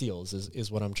 blocks, and steals is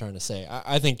what I'm trying to say.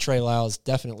 I think Trey Lyles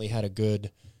definitely had a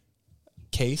good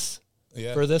case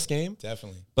for this game.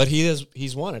 Definitely. But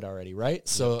he's won it already, right?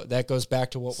 So that goes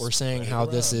back to what we're saying, how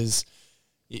this is,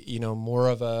 more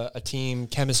of a team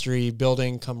chemistry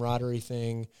building, camaraderie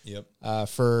thing. Yep.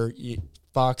 For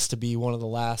Fox to be one of the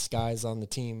last guys on the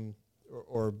team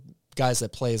or guys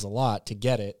that plays a lot to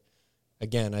get it.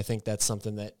 Again, I think that's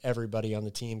something that everybody on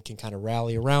the team can kind of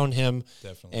rally around him.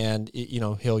 Definitely. And,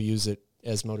 he'll use it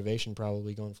as motivation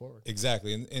probably going forward.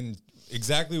 Exactly. And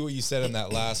exactly what you said on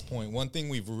that last point. One thing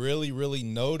we've really, really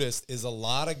noticed is a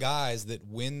lot of guys that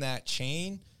win that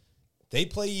chain, they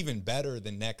play even better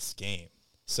the next game.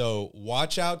 So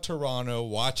watch out Toronto,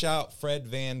 watch out Fred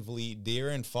VanVleet.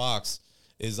 De'Aaron Fox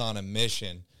is on a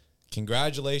mission.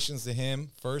 Congratulations to him.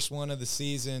 First one of the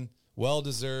season.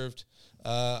 Well-deserved.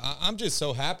 I'm just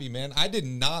so happy, man. I did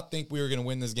not think we were going to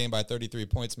win this game by 33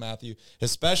 points, Matthew,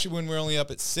 especially when we're only up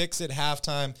at 6 at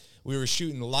halftime. We were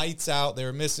shooting lights out. They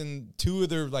were missing 2 of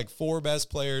their 4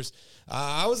 best players.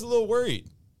 I was a little worried.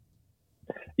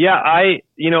 Yeah, at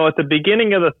the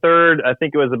beginning of the third, I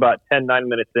think it was about 9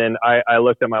 minutes in, I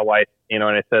looked at my wife, and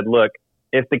I said, look,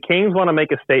 if the Kings want to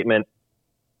make a statement,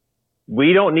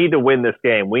 we don't need to win this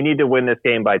game. We need to win this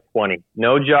game by 20.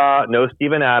 No Ja, no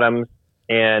Steven Adams.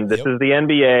 And this is the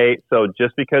NBA, so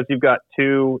just because you've got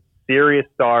 2 serious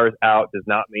stars out does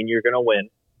not mean you're going to win.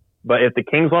 But if the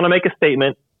Kings want to make a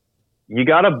statement, you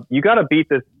gotta beat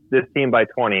this team by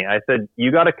 20. I said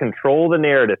you got to control the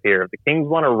narrative here. If the Kings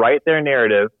want to write their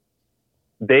narrative,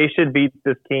 they should beat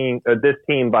this team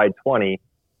by 20,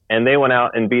 and they went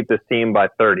out and beat this team by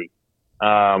 30.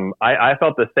 I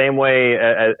felt the same way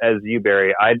as you,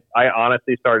 Barry. I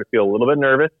honestly started to feel a little bit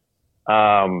nervous.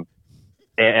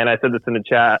 And I said this in the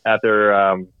chat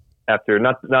after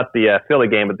not the Philly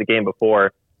game, but the game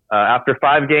before. After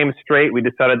 5 games straight, we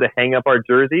decided to hang up our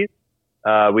jerseys.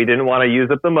 We didn't want to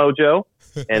use up the mojo.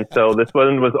 And so this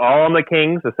one was all on the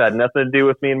Kings. This had nothing to do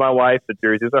with me and my wife. The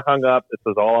jerseys are hung up. This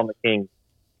was all on the Kings.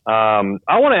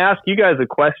 I want to ask you guys a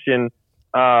question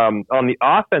on the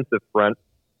offensive front.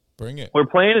 Bring it. We're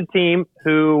playing a team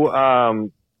who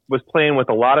was playing with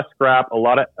a lot of scrap, a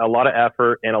lot of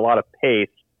effort, and a lot of pace.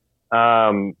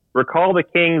 recall the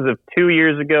Kings of 2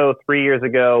 years ago, 3 years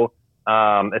ago,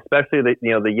 especially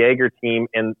the Jaeger team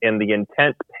and the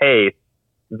intense pace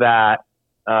that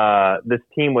this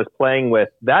team was playing with.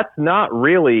 That's not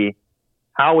really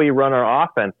how we run our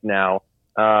offense now.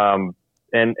 And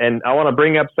I want to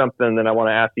bring up something, and I want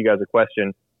to ask you guys a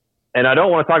question. And I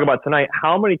don't want to talk about tonight.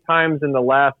 How many times in the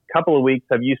last couple of weeks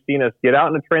have you seen us get out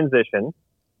in a transition,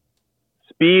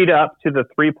 speed up to the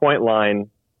 3-point line,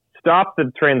 stop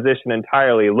the transition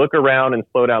entirely, look around, and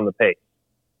slow down the pace?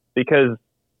 Because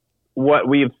what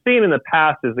we've seen in the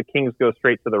past is the Kings go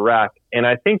straight to the rack. And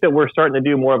I think that we're starting to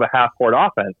do more of a half-court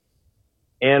offense.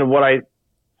 And what I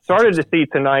started to see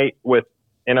tonight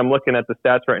and I'm looking at the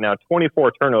stats right now,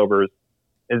 24 turnovers,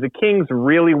 is the Kings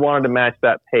really wanted to match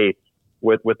that pace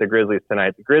with the Grizzlies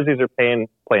tonight. The Grizzlies are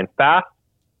playing fast.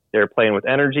 They're playing with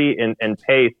energy and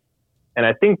pace. And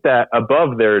I think that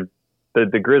above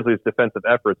the Grizzlies' defensive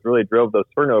efforts really drove those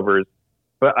turnovers.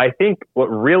 But I think what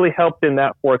really helped in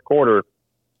that fourth quarter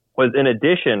was, in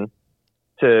addition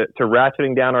to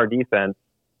ratcheting down our defense,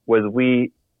 was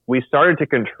we started to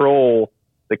control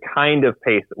the kind of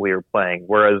pace that we were playing.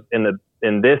 Whereas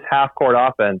in this half-court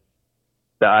offense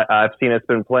that I've seen us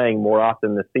been playing more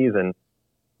often this season,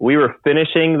 we were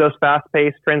finishing those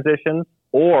fast-paced transitions,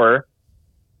 or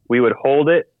we would hold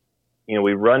it.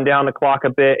 We run down the clock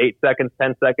a bit, 8 seconds,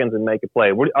 10 seconds, and make a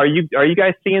play. Are you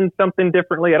guys seeing something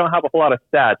differently? I don't have a whole lot of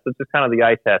stats. It's just kind of the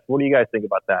eye test. What do you guys think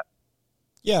about that?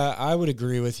 Yeah, I would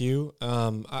agree with you.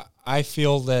 I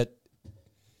feel that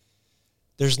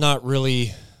there's not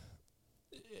really,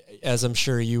 as I'm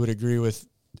sure you would agree with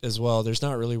as well, there's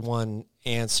not really one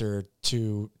answer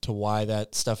to why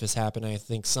that stuff is happening. I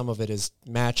think some of it is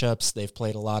matchups. They've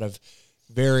played a lot of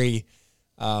very,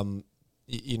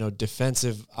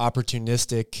 defensive,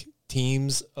 opportunistic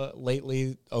teams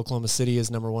lately. Oklahoma City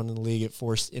is number one in the league at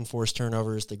enforced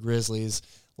turnovers. The Grizzlies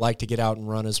like to get out and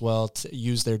run as well, to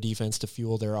use their defense to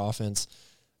fuel their offense.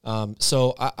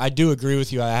 So I do agree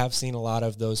with you. I have seen a lot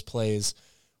of those plays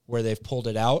where they've pulled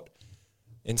it out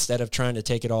instead of trying to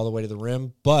take it all the way to the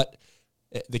rim. But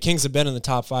the Kings have been in the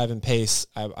top 5 in pace,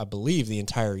 I believe, the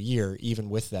entire year, even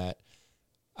with that.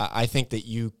 I think that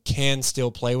you can still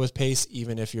play with pace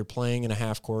even if you're playing in a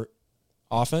half-court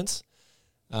offense.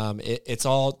 It's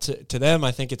all, to them,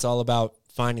 I think it's all about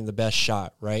finding the best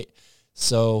shot, right?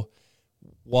 So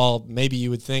while maybe you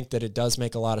would think that it does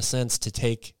make a lot of sense to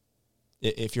take,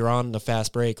 if you're on the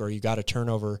fast break or you got a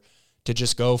turnover, to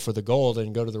just go for the goal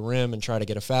and go to the rim and try to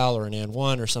get a foul or an and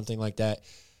one or something like that.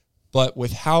 But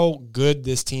with how good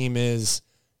this team is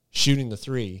shooting the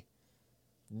three,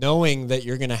 knowing that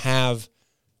you're going to have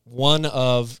one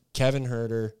of Kevin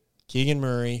Huerter, Keegan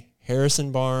Murray,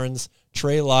 Harrison Barnes,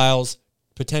 Trey Lyles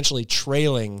potentially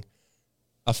trailing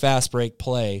a fast break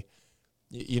play,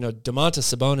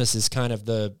 Domantas Sabonis is kind of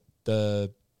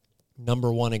the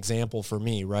number one example for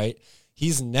me, right?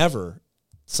 He's never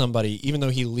somebody, even though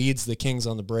he leads the Kings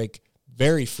on the break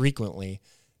very frequently,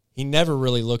 he never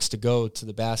really looks to go to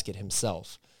the basket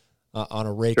himself on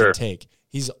a rake and take.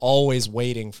 He's always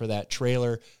waiting for that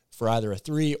trailer for either a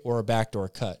three or a backdoor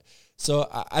cut. So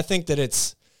I think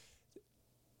that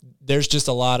there's just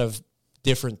a lot of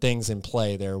different things in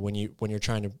play there when you're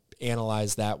trying to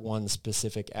analyze that one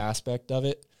specific aspect of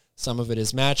it. Some of it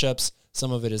is matchups,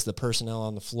 some of it is the personnel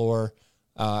on the floor.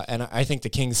 And I think the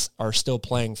Kings are still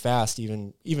playing fast,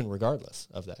 even regardless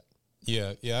of that.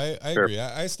 Yeah, I agree.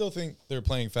 I still think they're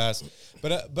playing fast,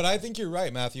 but I think you're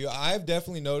right, Matthew. I've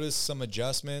definitely noticed some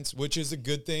adjustments, which is a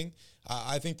good thing.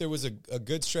 I think there was a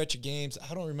good stretch of games.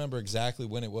 I don't remember exactly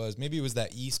when it was. Maybe it was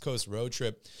that East Coast road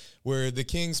trip where the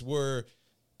Kings were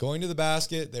going to the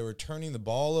basket. They were turning the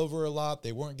ball over a lot.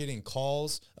 They weren't getting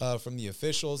calls from the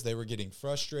officials. They were getting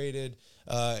frustrated.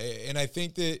 And I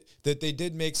think that they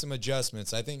did make some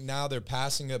adjustments. I think now they're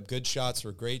passing up good shots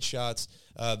for great shots.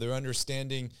 They're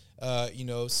understanding,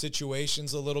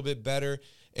 situations a little bit better.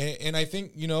 And I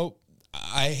think,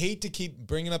 I hate to keep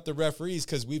bringing up the referees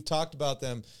because we've talked about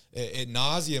them ad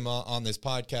nauseum on this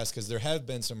podcast because there have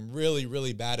been some really,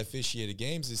 really bad officiated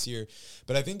games this year.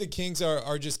 But I think the Kings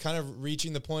are just kind of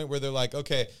reaching the point where they're like,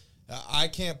 okay, I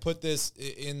can't put this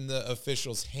in the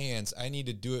officials' hands. I need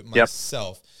to do it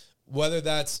myself. Whether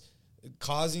that's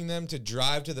causing them to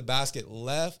drive to the basket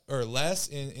left or less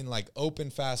in like open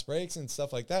fast breaks and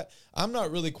stuff like that, I'm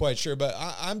not really quite sure. But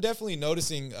I'm definitely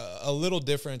noticing a little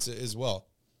difference as well.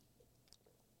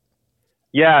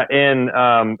 Yeah, and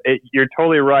you're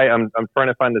totally right. I'm trying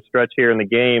to find the stretch here in the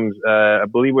games. I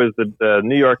believe it was the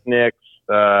New York Knicks.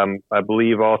 I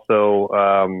believe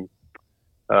also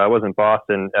it wasn't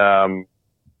Boston. I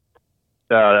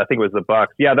think it was the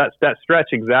Bucks. Yeah, that stretch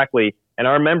exactly. And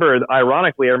I remember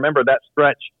that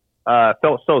stretch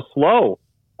felt so slow.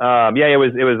 It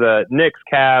was Knicks,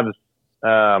 Cavs,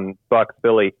 Bucks,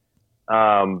 Philly.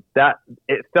 That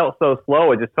it felt so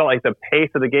slow. It just felt like the pace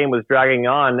of the game was dragging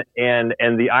on. And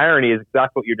the irony is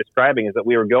exactly what you're describing, is that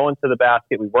we were going to the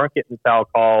basket. We weren't getting foul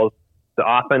calls. The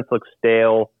offense looked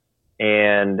stale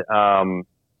and,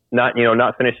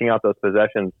 not finishing out those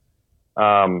possessions.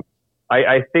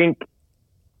 I think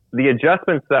the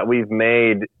adjustments that we've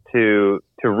made to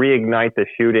reignite the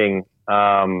shooting,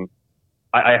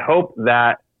 I hope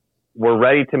that we're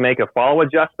ready to make a follow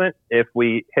adjustment if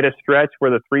we hit a stretch where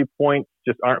the 3 points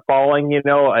just aren't falling,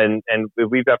 and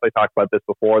we've definitely talked about this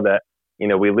before, that,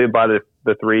 we live by the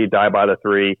three, die by the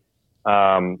three.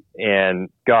 And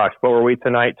gosh, what were we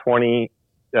tonight? 20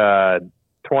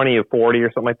 of 40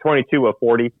 or something, like 22 of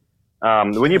 40.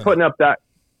 When you're putting up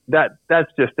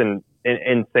that's just an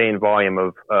insane volume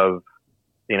of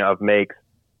makes.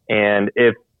 And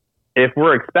if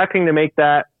we're expecting to make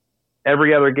that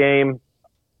every other game,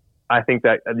 I think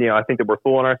that we're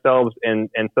fooling ourselves. And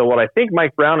so what I think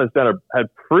Mike Brown has done a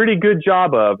pretty good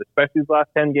job of, especially these last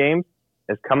 10 games,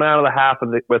 is coming out of the half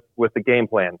with the game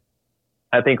plan.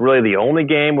 I think really the only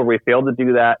game where we failed to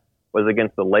do that was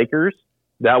against the Lakers.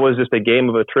 That was just a game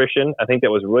of attrition. I think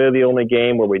that was really the only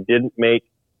game where we didn't make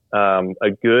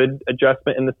a good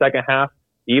adjustment in the second half.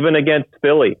 Even against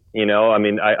Philly,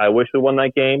 I wish we won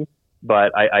that game,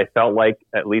 but I felt like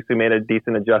at least we made a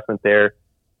decent adjustment there.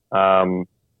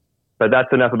 But that's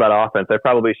enough about offense. I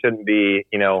probably shouldn't be,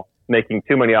 making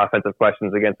too many offensive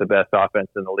questions against the best offense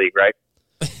in the league, right?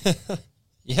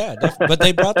 Yeah, but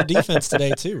they brought the defense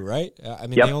today too, right?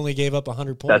 They only gave up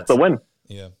 100 points. That's the win.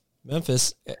 Yeah.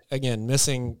 Memphis, again,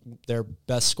 missing their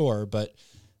best scorer, but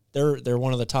they're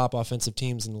one of the top offensive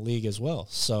teams in the league as well.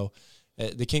 So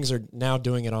the Kings are now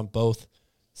doing it on both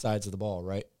sides of the ball,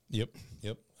 right? Yep,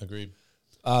 agreed.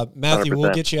 Matthew, 100%.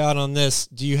 we'll get you out on this.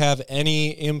 Do you have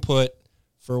any input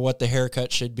for what the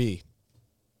haircut should be?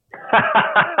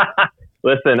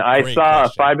 Listen, I Great saw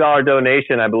question. a $5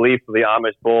 donation, I believe, for the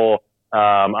Amish Bowl.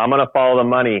 I'm going to follow the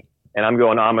money, and I'm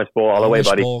going Amish Bowl all the way, Amish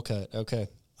buddy. bowl cut. Okay.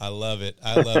 I love it.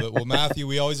 Well, Matthew,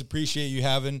 we always appreciate you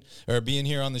being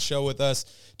here on the show with us.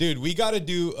 Dude, we got to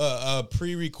do a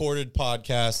pre-recorded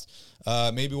podcast.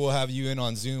 Maybe we'll have you in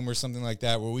on Zoom or something like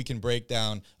that where we can break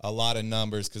down a lot of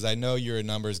numbers, because I know you're a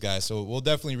numbers guy. So we'll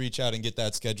definitely reach out and get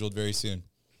that scheduled very soon.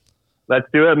 Let's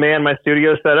do it, man. My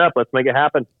studio's set up. Let's make it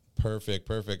happen.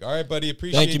 Perfect. All right, buddy.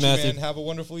 Appreciate you, Matthew. man. Have a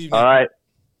wonderful evening. All right.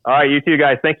 You too,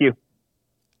 guys. Thank you.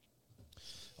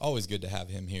 Always good to have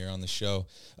him here on the show.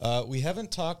 We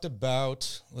haven't talked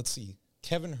about,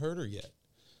 Kevin Huerter yet.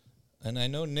 And I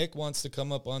know Nick wants to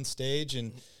come up on stage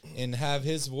and have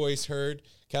his voice heard.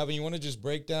 Calvin, you want to just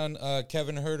break down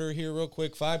Kevin Huerter here real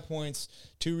quick? 5 points,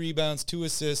 2 rebounds, 2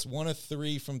 assists, 1 of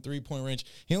 3 from three-point range.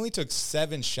 He only took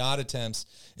 7 shot attempts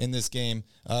in this game.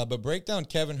 But break down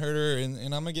Kevin Huerter,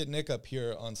 and I'm going to get Nick up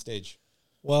here on stage.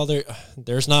 Well,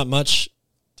 there's not much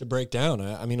to break down.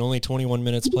 Only 21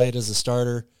 minutes played as a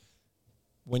starter.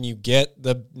 When you get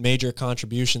the major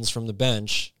contributions from the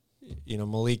bench,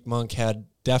 Malik Monk had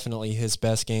definitely his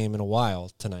best game in a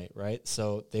while tonight, right?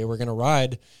 So they were going to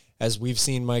ride, as we've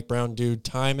seen Mike Brown do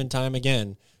time and time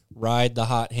again, ride the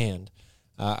hot hand.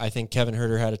 I think Kevin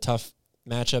Huerter had a tough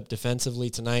matchup defensively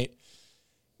tonight.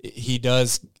 He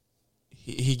gives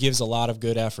a lot of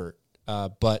good effort,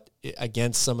 but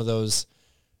against some of those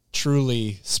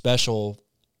truly special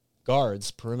guards,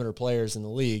 perimeter players in the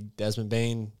league, Desmond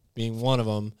Bane being one of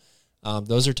them,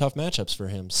 those are tough matchups for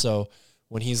him. So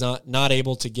when he's not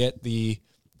able to get the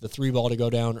three ball to go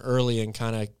down early and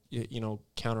kind of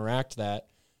counteract that,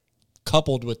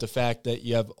 coupled with the fact that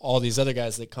you have all these other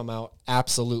guys that come out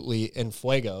absolutely in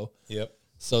fuego. Yep.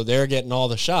 So they're getting all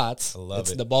the shots. I love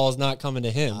it. The ball is not coming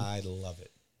to him. I love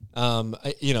it.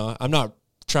 I'm not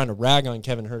trying to rag on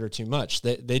Kevin Huerter too much.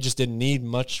 They just didn't need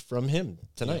much from him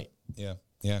tonight.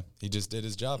 Yeah, he just did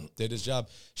his job.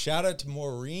 Shout out to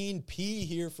Maureen P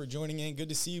here for joining in. Good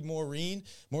to see you, Maureen.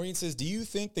 Maureen says, do you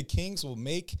think the Kings will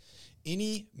make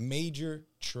any major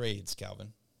trades,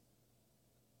 Calvin?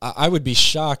 I would be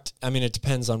shocked. It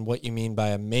depends on what you mean by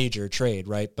a major trade,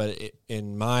 right? But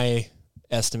in my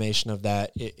estimation of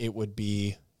that, it would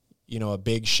be, a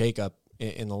big shakeup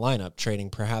in the lineup, trading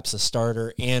perhaps a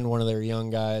starter and one of their young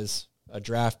guys, a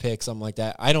draft pick, something like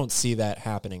that. I don't see that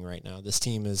happening right now. This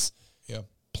team is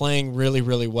playing really,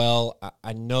 really well.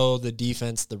 I know the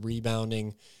defense, the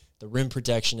rebounding, the rim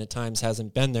protection at times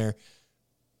hasn't been there.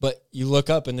 But you look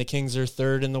up and the Kings are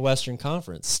third in the Western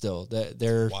Conference still.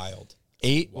 They're wild.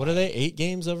 8, what are they, 8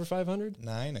 games over 500?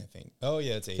 9, I think. Oh,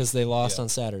 yeah, it's 8. Because they lost on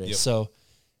Saturday. Yep. So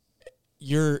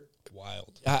you're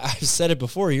wild. I've said it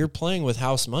before. You're playing with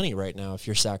house money right now if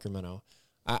you're Sacramento.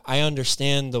 I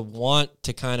understand the want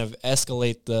to kind of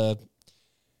escalate the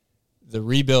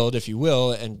rebuild, if you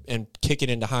will, and kick it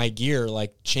into high gear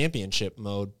like championship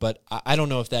mode. But I don't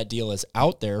know if that deal is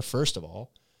out there, first of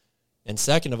all. And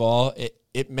second of all,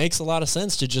 it makes a lot of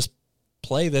sense to just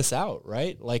play this out,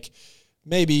 right? Like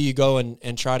maybe you go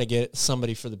and try to get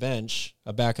somebody for the bench,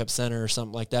 a backup center or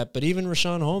something like that. But even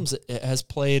Rashawn Holmes has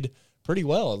played pretty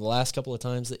well the last couple of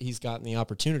times that he's gotten the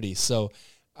opportunity. So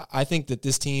I think that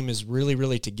this team is really,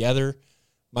 really together.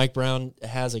 Mike Brown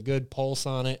has a good pulse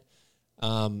on it.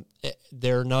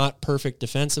 They're not perfect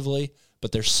defensively,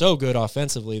 but they're so good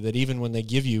offensively that even when they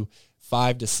give you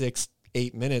 5 to 6,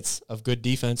 8 minutes of good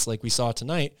defense like we saw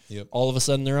tonight, all of a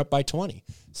sudden they're up by 20.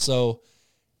 So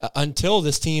until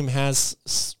this team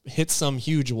has hit some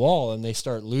huge wall and they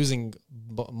start losing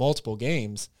multiple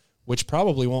games, which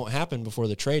probably won't happen before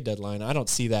the trade deadline, I don't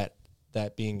see that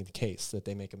being the case, that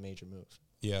they make a major move.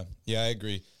 Yeah, I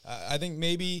agree. I think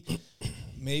maybe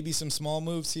some small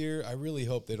moves here. I really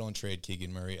hope they don't trade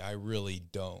Keegan Murray. I really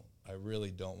don't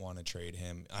want to trade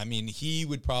him. I mean, he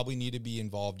would probably need to be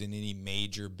involved in any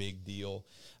major big deal.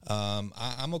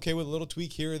 I'm okay with a little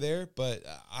tweak here or there, but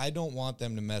I don't want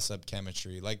them to mess up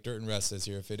chemistry. Like Dirt and Rest says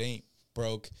here, if it ain't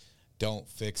broke, don't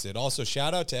fix it. Also,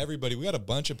 shout out to everybody. We got a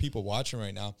bunch of people watching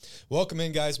right now. Welcome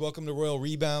in, guys. Welcome to Royal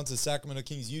Rebounds, the Sacramento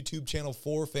Kings YouTube channel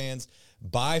for fans,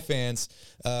 by fans.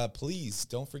 Please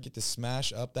don't forget to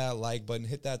smash up that like button,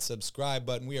 hit that subscribe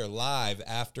button. We are live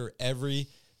after every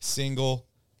single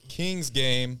Kings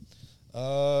game.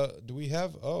 Do we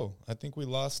have, I think we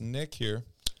lost Nick here.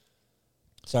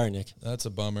 Sorry, Nick. That's a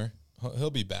bummer.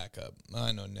 He'll be back up.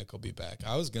 I know Nick will be back.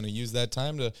 I was going to use that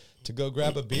time to go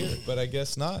grab a beer, but I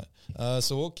guess not.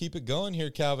 So we'll keep it going here,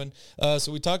 Calvin.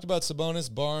 So we talked about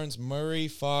Sabonis, Barnes, Murray,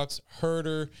 Fox,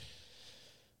 Herter.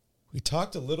 We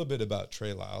talked a little bit about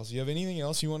Trey Lyles. You have anything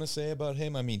else you want to say about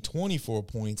him? I mean, 24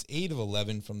 points, 8 of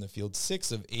 11 from the field,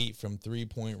 6 of 8 from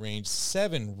three-point range,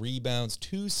 7 rebounds,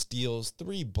 2 steals,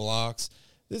 3 blocks.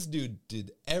 This dude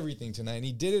did everything tonight, and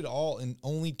he did it all in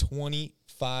only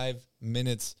 25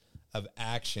 minutes of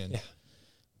action. Yeah.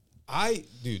 I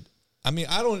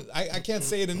can't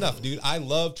say it enough, dude. I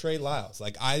love Trey Lyles.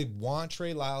 Like, I want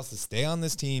Trey Lyles to stay on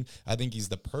this team. I think he's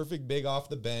the perfect big off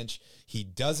the bench. He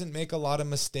doesn't make a lot of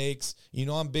mistakes. You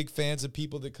know, I'm big fans of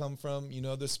people that come from,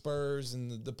 the Spurs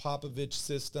and the Popovich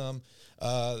system.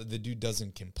 The dude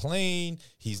doesn't complain.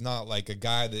 He's not like a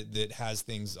guy that has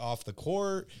things off the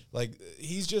court. Like,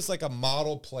 he's just like a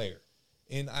model player.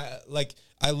 And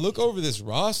I look over this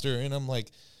roster and I'm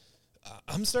like,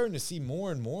 I'm starting to see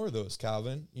more and more of those,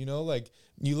 Calvin. Like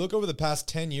you look over the past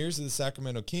 10 years of the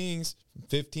Sacramento Kings,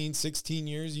 15, 16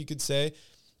 years, you could say,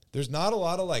 there's not a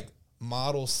lot of like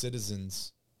model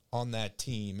citizens on that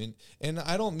team. And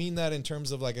I don't mean that in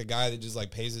terms of like a guy that just like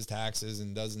pays his taxes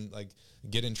and doesn't like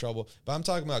get in trouble. But I'm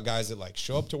talking about guys that like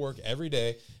show up to work every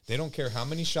day. They don't care how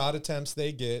many shot attempts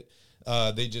they get.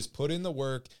 They just put in the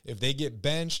work. If they get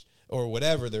benched or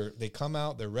whatever, they come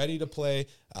out, they're ready to play.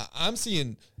 I'm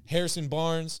seeing Harrison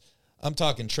Barnes. I'm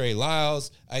talking Trey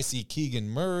Lyles. I see Keegan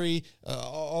Murray.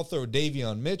 I'll throw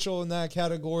Davion Mitchell in that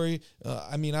category.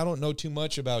 I don't know too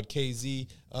much about KZ,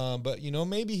 but,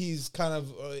 maybe he's kind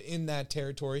of in that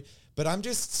territory. But I'm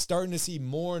just starting to see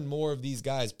more and more of these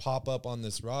guys pop up on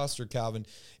this roster, Calvin.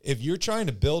 If you're trying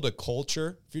to build a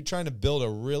culture, if you're trying to build a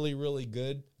really, really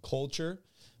good culture,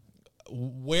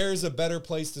 where's a better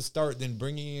place to start than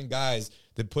bringing in guys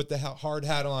that put the hard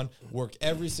hat on, work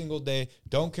every single day,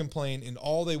 don't complain, and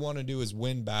all they want to do is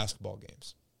win basketball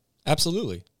games?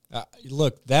 Absolutely.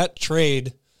 Look, that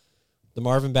trade, the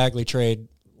Marvin Bagley trade,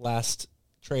 last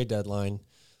trade deadline,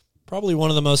 probably one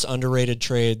of the most underrated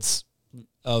trades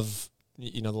of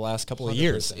the last couple of 100%.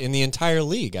 Years in the entire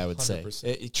league, I would 100%.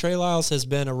 say. Trey Lyles has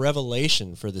been a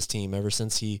revelation for this team ever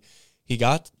since he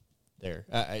got there.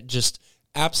 Just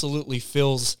absolutely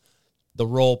fills the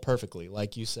role perfectly,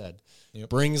 like you said. Yep.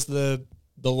 Brings the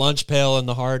lunch pail and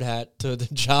the hard hat to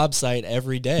the job site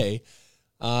every day,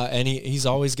 and he's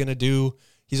always going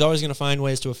to find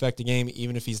ways to affect the game,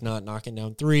 even if he's not knocking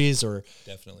down threes or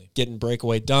definitely getting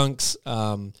breakaway dunks.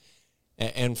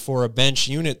 And for a bench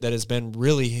unit that has been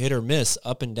really hit or miss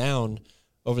up and down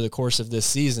over the course of this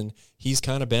season, he's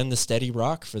kind of been the steady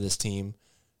rock for this team.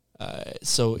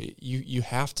 So you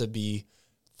have to be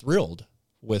thrilled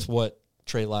with what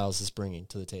Trey Lyles is bringing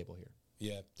to the table here.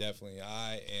 Yeah, definitely.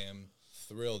 I am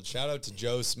thrilled. Shout out to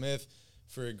Joe Smith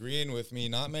for agreeing with me.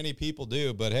 Not many people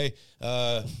do, but hey,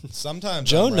 sometimes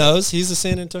Joe I'm right. knows he's a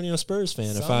San Antonio Spurs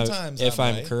fan. Sometimes if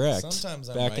I'm right. correct. Sometimes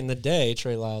I'm back right. in the day,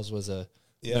 Trey Lyles was a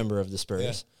member of the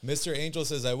Spurs. Yeah. Mr. Angel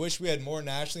says, I wish we had more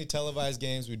nationally televised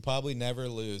games. We'd probably never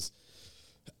lose.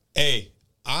 Hey,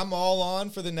 I'm all on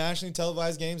for the nationally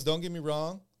televised games. Don't get me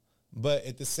wrong. But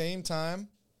at the same time,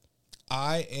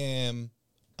 I am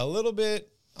a little bit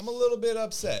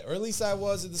upset, or at least I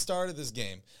was at the start of this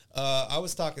game. I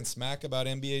was talking smack about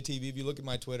NBA TV. If you look at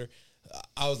my Twitter,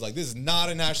 I was like, this is not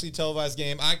a nationally televised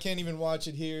game. I can't even watch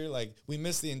it here. Like, we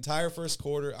missed the entire first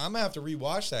quarter. I'm going to have to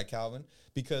rewatch that, Calvin,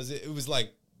 because it was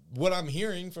like what I'm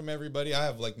hearing from everybody. I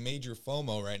have like major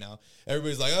FOMO right now.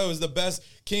 Everybody's like, oh, it was the best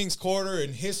Kings quarter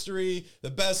in history, the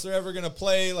best they're ever going to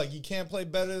play. Like, you can't play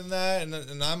better than that.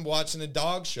 And I'm watching a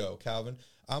dog show, Calvin.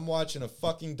 I'm watching a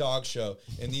fucking dog show,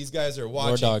 and these guys are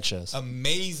watching dog shows.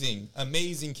 Amazing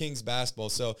Kings basketball.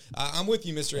 So I'm with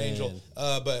you, Mr. Angel.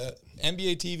 But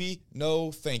NBA TV, no,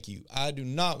 thank you. I do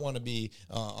not want to be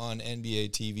on NBA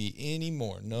TV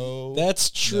anymore. No, that's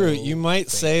true. No, you might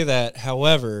say that.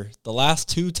 However, the last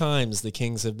 2 times the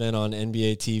Kings have been on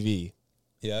NBA TV.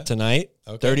 Yeah. Tonight,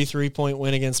 33-point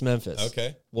win against Memphis.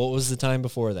 Okay. What was the time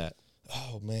before that?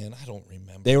 Oh, man, I don't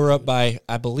remember. They were up by,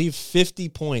 I believe, 50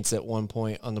 points at one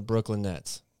point on the Brooklyn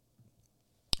Nets.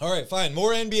 All right, fine.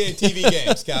 More NBA TV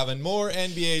games, Calvin. More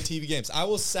NBA TV games. I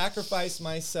will sacrifice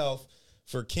myself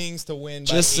for Kings to win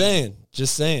by 8.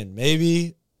 Just saying.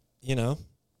 Maybe,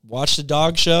 watch the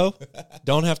dog show.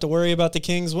 Don't have to worry about the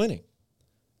Kings winning.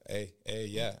 Hey,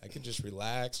 yeah. I could just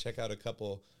relax, check out a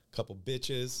couple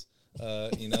bitches.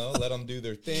 Let them do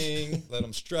their thing, let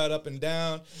them strut up and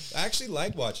down. I actually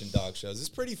like watching dog shows. It's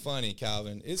pretty funny,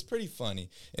 Calvin. It's pretty funny.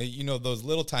 And, those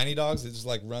little tiny dogs that just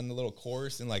like run the little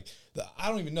course and like, I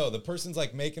don't even know. The person's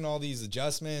like making all these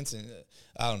adjustments and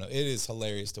I don't know. It is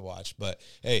hilarious to watch. But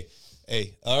hey,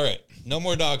 all right. No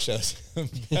more dog shows.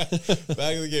 Back to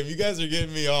the game. You guys are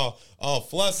getting me all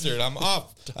flustered. I'm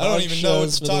off. I don't even know what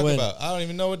to talk about. I don't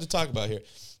even know what to talk about here.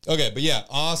 Okay, but yeah,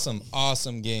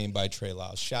 awesome game by Trey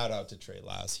Lyles. Shout out to Trey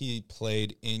Lyles. He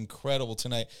played incredible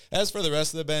tonight. As for the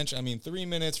rest of the bench, 3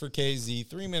 minutes for KZ,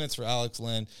 3 minutes for Alex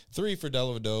Len, 3 for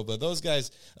Dellavedova. Those guys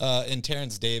and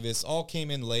Terrence Davis all came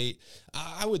in late.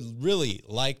 I would really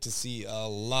like to see a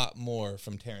lot more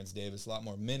from Terrence Davis, a lot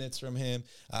more minutes from him.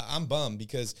 I'm bummed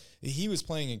because he was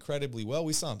playing incredibly well.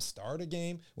 We saw him start a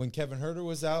game when Kevin Huerter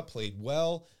was out, played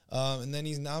well. And then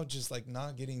he's now just like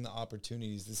not getting the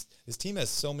opportunities. This team has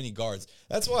so many guards.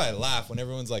 That's why I laugh when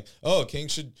everyone's like, oh,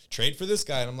 Kings should trade for this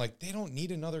guy. And I'm like, they don't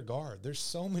need another guard. There's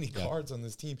so many guards on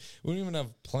this team. We don't even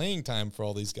have playing time for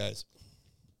all these guys.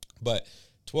 But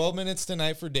 12 minutes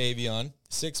tonight for Davion,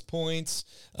 6 points.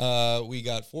 We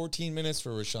got 14 minutes for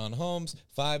Rashawn Holmes,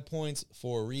 5 points,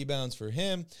 4 rebounds for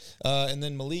him. And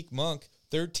then Malik Monk,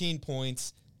 13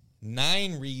 points,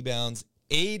 9 rebounds,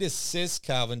 8 assists,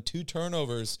 Calvin, 2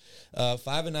 turnovers, 5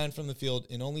 and 9 from the field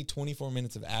in only 24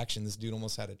 minutes of action. This dude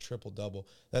almost had a triple-double.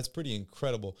 That's pretty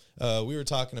incredible. We were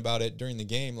talking about it during the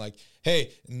game, like,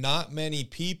 hey, not many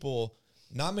teams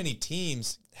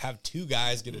have 2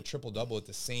 guys get a triple-double at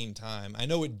the same time. I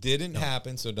know it didn't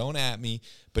happen, so don't at me,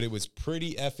 but it was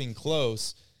pretty effing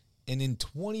close. And in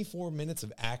 24 minutes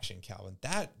of action, Calvin,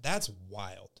 that's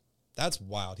wild. That's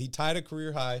wild. He tied a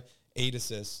career high, 8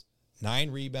 assists.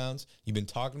 9 rebounds. You've been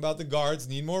talking about the guards,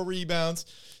 need more rebounds.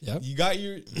 Yep. You got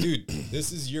dude,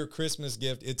 this is your Christmas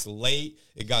gift. It's late.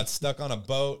 It got stuck on a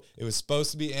boat. It was supposed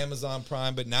to be Amazon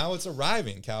Prime, but now it's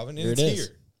arriving, Calvin, and it's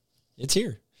here. It's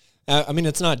here.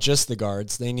 It's not just the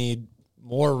guards. They need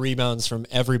more rebounds from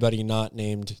everybody not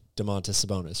named Domantas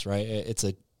Sabonis, right? It's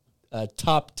a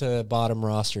top to bottom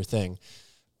roster thing.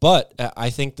 But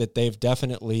I think that they've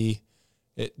definitely,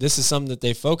 this is something that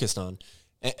they've focused on.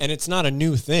 And it's not a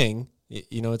new thing.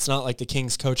 It's not like the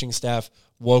Kings coaching staff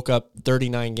woke up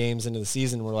 39 games into the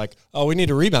season and were like, oh, we need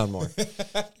to rebound more.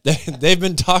 They've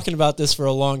been talking about this for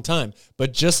a long time.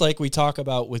 But just like we talk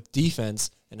about with defense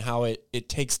and how it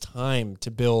takes time to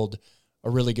build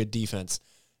a really good defense,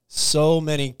 so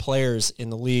many players in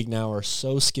the league now are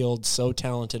so skilled, so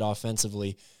talented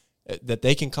offensively that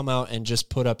they can come out and just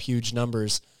put up huge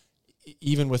numbers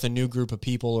even with a new group of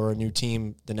people or a new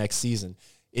team the next season.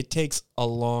 It takes a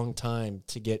long time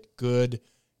to get good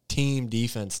team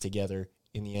defense together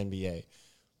in the NBA.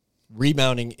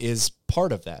 Rebounding is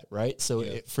part of that, right? So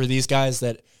for these guys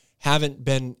that haven't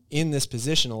been in this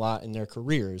position a lot in their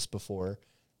careers before,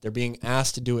 they're being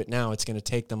asked to do it now. It's going to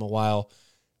take them a while,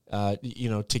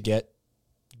 to get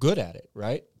good at it,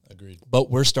 right? Agreed.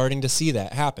 But we're starting to see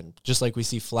that happen. Just like we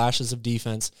see flashes of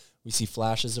defense, we see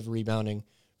flashes of rebounding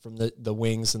from the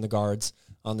wings and the guards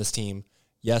on this team.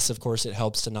 Yes, of course, it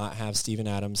helps to not have Steven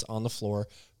Adams on the floor,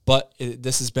 but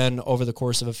this has been over the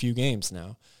course of a few games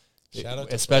now, Shout out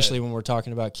to especially Fred. when we're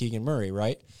talking about Keegan Murray,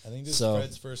 right? I think this is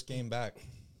Fred's first game back.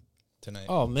 tonight.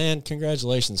 Oh, man,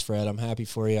 congratulations, Fred. I'm happy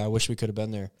for you. I wish we could have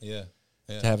been there Yeah.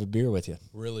 to have a beer with you.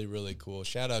 Really, really cool.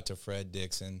 Shout out to Fred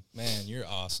Dixon. Man, you're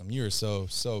awesome. You're so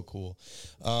cool.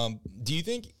 Do you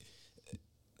think,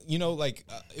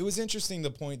 it was interesting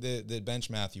the point that Bench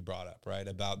Matthew brought up, right,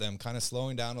 about them kind of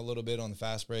slowing down a little bit on the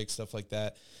fast break, stuff like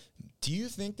that. Do you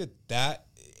think that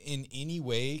in any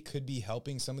way could be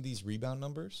helping some of these rebound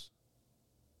numbers?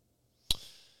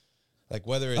 Like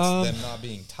whether it's them not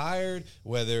being tired,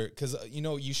 because,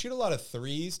 you shoot a lot of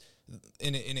threes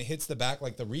and it hits the back.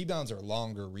 Like the rebounds are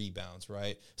longer rebounds,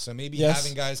 right? So maybe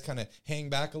having guys kind of hang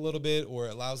back a little bit, or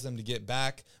it allows them to get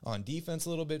back on defense a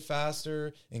little bit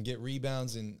faster and get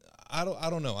rebounds. And I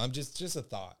don't know. I'm just a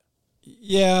thought.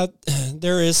 Yeah,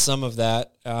 there is some of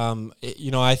that.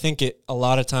 I think a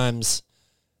lot of times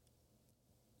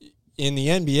in the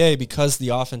NBA, because the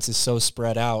offense is so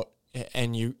spread out,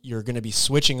 and you're going to be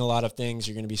switching a lot of things,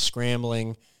 you're going to be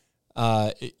scrambling.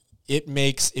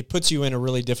 It puts you in a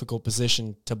really difficult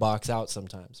position to box out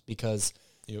sometimes, because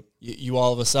you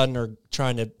all of a sudden are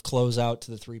trying to close out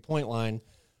to the 3-point line,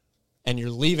 and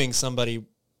you're leaving somebody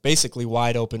basically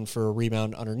wide open for a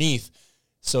rebound underneath.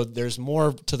 So there's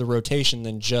more to the rotation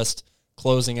than just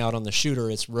closing out on the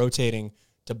shooter. It's rotating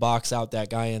to box out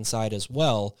that guy inside as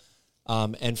well.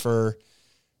 And for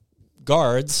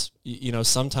guards,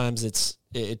 sometimes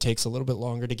it takes a little bit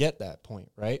longer to get that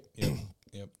point, right?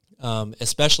 Yep.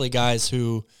 Especially guys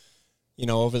who,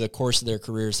 over the course of their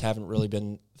careers haven't really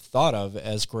been thought of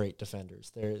as great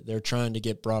defenders. They're trying to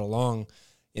get brought along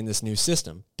in this new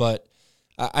system. But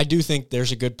I do think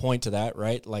there's a good point to that,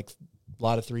 right? Like a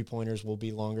lot of 3-pointers will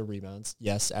be longer rebounds.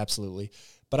 Yes, absolutely.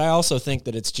 But I also think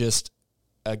that it's just,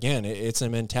 again, it's a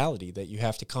mentality that you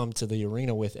have to come to the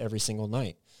arena with every single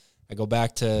night. I go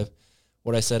back to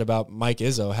what I said about Tom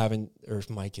Izzo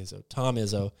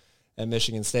at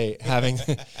Michigan State having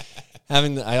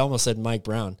I almost said Mike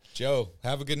Brown. Joe,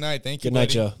 have a good night. Thank you, Good night,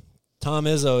 Joe. Tom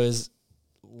Izzo is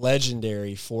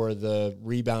legendary for the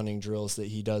rebounding drills that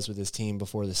he does with his team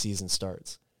before the season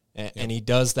starts. And he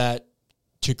does that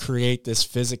to create this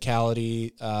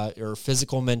physicality or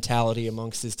physical mentality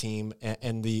amongst his team,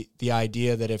 and the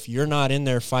idea that if you're not in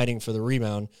there fighting for the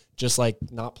rebound, just like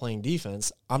not playing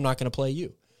defense, I'm not going to play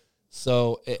you.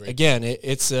 So again,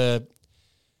 it's a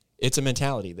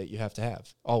mentality that you have to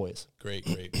have always. Great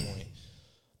point.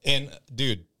 And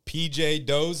dude, PJ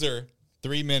Dozer,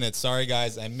 3 minutes. Sorry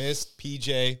guys, I missed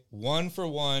PJ. 1 for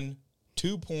 1,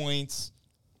 2 points.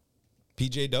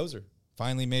 PJ Dozer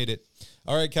finally made it.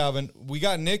 All right, Calvin, we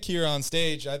got Nick here on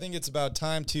stage. I think it's about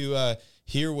time to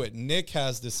hear what Nick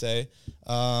has to say.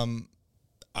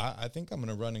 I think I'm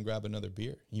going to run and grab another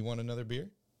beer. You want another beer?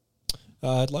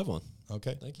 I'd love one.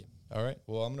 Okay. Thank you. All right.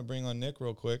 Well, I'm going to bring on Nick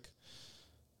real quick.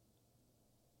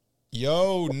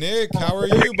 Yo, Nick, how are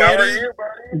you, buddy?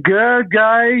 Good,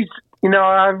 guys.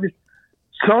 I'm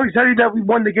so excited that we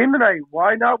won the game tonight.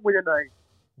 Why not win tonight?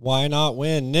 Why not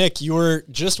win? Nick, you were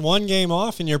just one game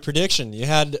off in your prediction. You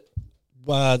had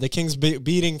the Kings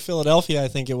beating Philadelphia, I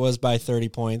think it was, by 30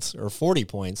 points or 40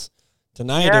 points.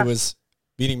 Tonight it was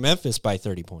beating Memphis by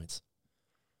 30 points.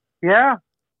 Yeah.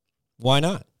 Why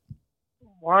not?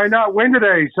 Why not win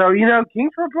today? So,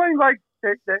 Kings were playing like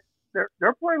they're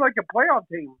playing like a playoff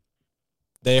team.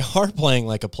 They are playing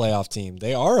like a playoff team.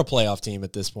 They are a playoff team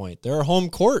at this point. They're a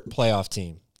home court playoff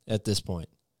team at this point.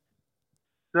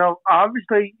 So,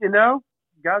 obviously, next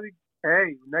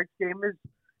game is,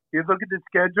 you look at the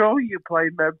schedule, you play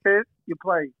Memphis, you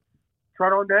play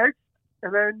Toronto next,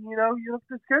 and then, you look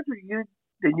at the schedule,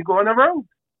 then you go on the road.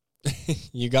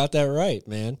 You got that right,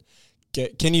 man.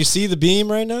 Can you see the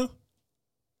beam right now?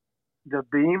 The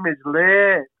beam is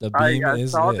lit. The beam I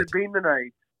is saw lit. the beam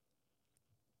tonight.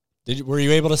 Were you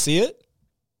able to see it?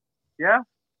 Yeah.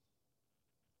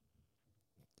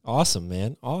 Awesome,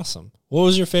 man. Awesome. What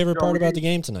was your favorite part about the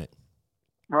game tonight?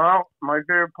 Well, my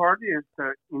favorite part is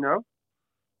that, getting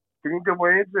the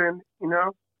wins and,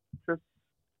 just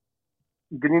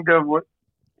getting the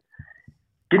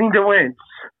wins,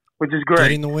 which is great.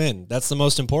 Getting the win. That's the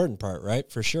most important part, right?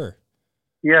 For sure.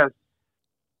 Yes.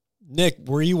 Nick,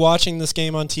 were you watching this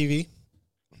game on TV?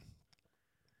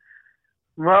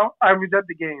 Well, I was at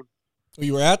the game.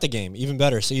 You were at the game, even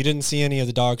better. So you didn't see any of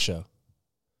the dog show.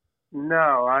 No,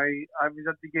 I was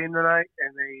at the game tonight,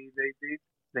 and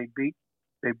they beat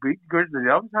Grizzlies.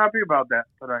 I was happy about that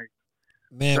tonight.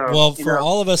 Man, So, well, for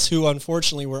all of us who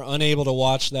unfortunately were unable to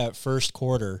watch that first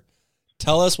quarter,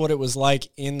 tell us what it was like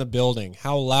in the building.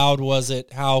 How loud was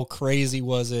it? How crazy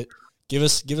was it? Give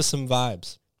us some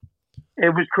vibes.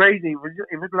 It was crazy.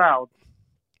 It was loud.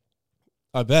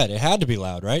 I bet. It had to be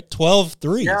loud, right? 12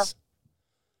 threes. Yeah.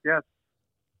 Yes.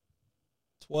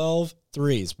 12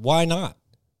 threes. Why not?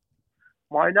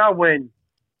 Why not win?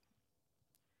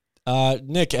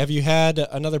 Nick, have you had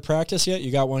another practice yet?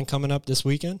 You got one coming up this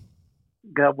weekend?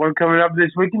 Got one coming up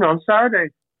this weekend on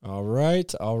Saturday. All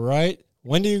right.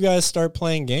 When do you guys start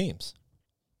playing games?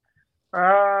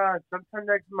 Sometime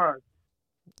next month.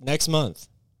 Next month?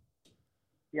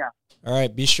 Yeah. All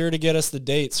right, be sure to get us the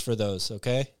dates for those,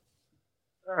 okay?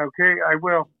 Okay, I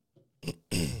will.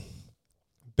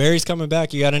 Barry's coming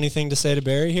back. You got anything to say to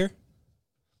Barry here?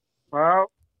 Well,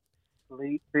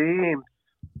 sleep beams.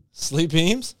 Sleep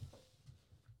beams?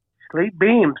 Sleep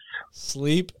beams.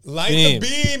 Sleep Light beams.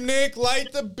 the beam, Nick.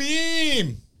 Light the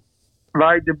beam.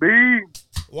 Light the beam.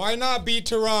 Why not beat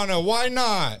Toronto? Why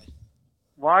not?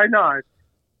 Why not?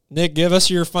 Nick, give us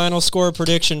your final score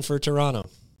prediction for Toronto.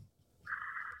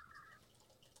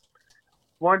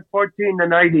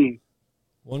 114-90.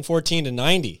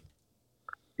 114-90.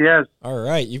 Yes. All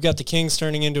right, you've got the Kings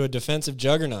turning into a defensive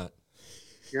juggernaut.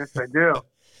 Yes, I do.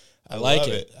 I like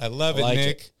it. I love I it, like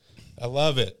Nick. I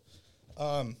love it.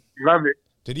 Love it.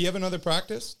 Did he have another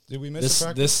practice? Did we miss a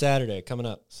practice? This Saturday coming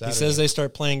up. Saturday. He says they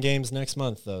start playing games next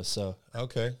month, though, so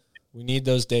Okay. we need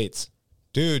those dates.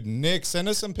 Dude, Nick, send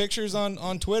us some pictures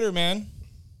on Twitter, man.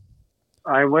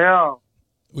 I will.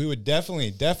 We would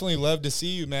definitely love to see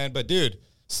you, man. But, dude,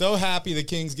 so happy the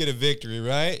Kings get a victory,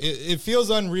 right? It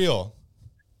feels unreal.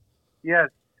 Yes,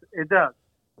 it does.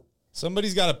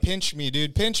 Somebody's got to pinch me,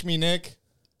 dude. Pinch me, Nick.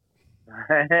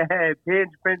 Pinch.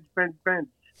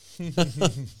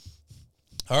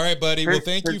 All right, buddy. Well,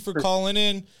 thank you for calling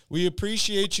in. We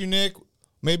appreciate you, Nick.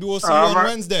 Maybe we'll see you on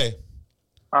Wednesday.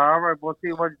 All right, we'll see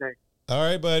you Wednesday. All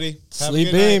right, buddy. Have a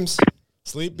Sleep good night. beams.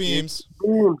 Sleep beams.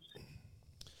 Beams.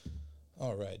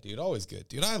 All right, dude. Always good.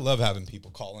 Dude, I love having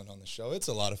people call in on the show. It's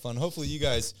a lot of fun. Hopefully you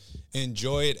guys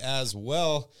enjoy it as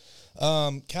well.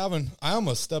 Calvin, I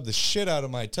almost stubbed the shit out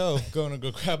of my toe going to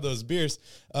go grab those beers.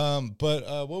 But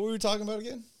what were we talking about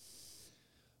again?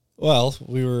 Well,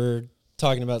 we were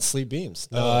talking about sleep beams.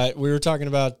 We were talking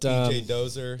about PJ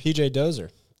Dozier. PJ Dozier.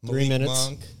 3 Malik minutes.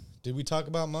 Monk. Did we talk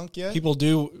about Monk yet? People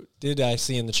I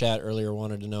see in the chat earlier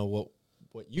wanted to know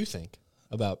what you think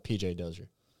about PJ Dozier.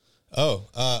 Oh,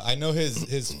 I know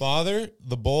his father,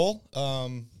 the Bull,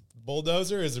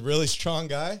 Bulldozer, is a really strong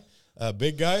guy, a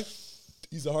big guy.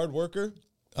 He's a hard worker.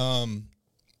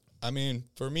 I mean,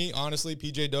 for me, honestly,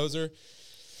 PJ Dozier,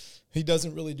 he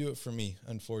doesn't really do it for me,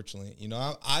 unfortunately. You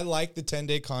know, I like the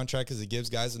 10-day contract because it gives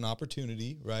guys an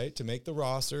opportunity, right, to make the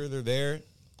roster. They're there.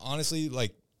 Honestly,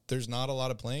 like, there's not a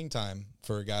lot of playing time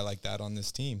for a guy like that on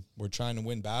this team. We're trying to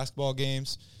win basketball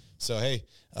games. So, hey,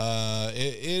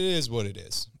 it is what it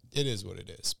is. It is what it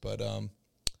is. But,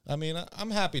 I mean, I'm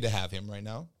happy to have him right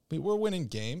now. We're winning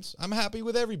games. I'm happy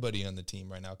with everybody on the team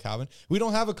right now, Calvin. We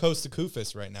don't have a Costa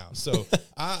Kufis right now. So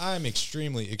I'm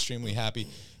extremely, extremely happy.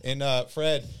 And,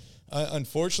 Fred,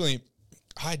 unfortunately,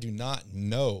 I do not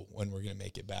know when we're going to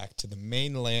make it back to the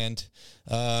mainland.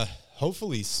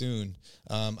 Hopefully soon.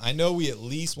 I know we at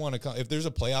least want to come. If there's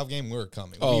a playoff game, we're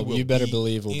coming. Oh, you better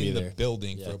believe we'll be in there. the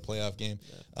building for a playoff game.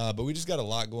 Yeah. But we just got a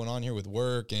lot going on here with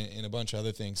work and a bunch of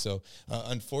other things. So,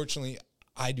 unfortunately,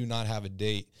 I do not have a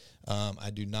date.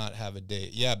 I do not have a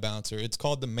date. Yeah, Bouncer. It's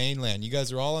called the mainland. You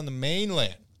guys are all on the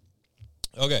mainland.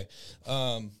 Okay.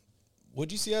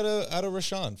 What'd you see out of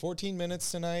Rashawn? 14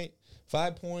 minutes tonight,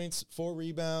 5 points, 4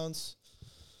 rebounds.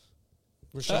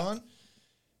 Rashawn?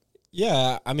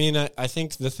 Yeah, I mean, I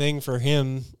think the thing for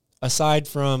him, aside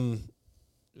from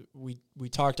we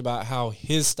talked about how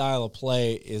his style of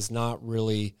play is not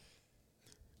really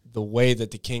the way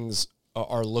that the Kings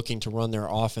are looking to run their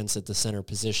offense at the center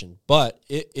position. But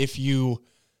if you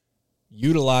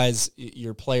utilize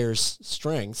your players'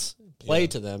 strengths, play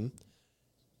to them,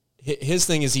 his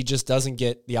thing is he just doesn't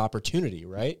get the opportunity,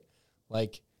 right?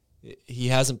 Like, he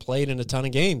hasn't played in a ton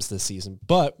of games this season.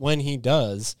 But when he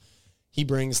does, he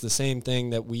brings the same thing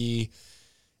that we,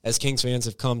 as Kings fans,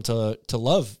 have come to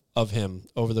love of him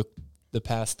over the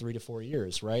past 3 to 4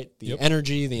 years, right? The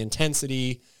energy, the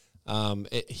intensity.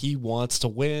 He wants to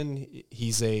win.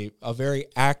 He's a very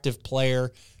active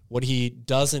player. What he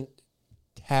doesn't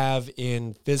have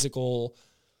in physical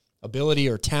ability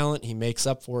or talent, he makes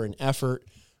up for in effort.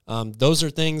 Those are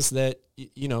things that,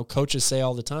 coaches say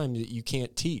all the time that you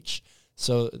can't teach.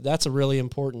 So that's a really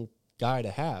important guy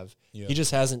to have. Yeah. He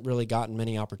just hasn't really gotten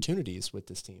many opportunities with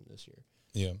this team this year.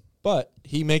 Yeah. But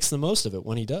he makes the most of it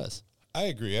when he does. I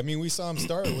agree. I mean, we saw him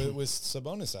start with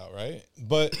Sabonis out, right?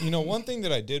 But, one thing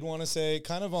that I did want to say,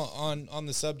 kind of on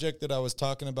the subject that I was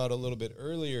talking about a little bit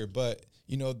earlier, but,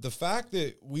 the fact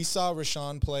that we saw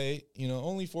Rashawn play,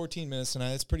 only 14 minutes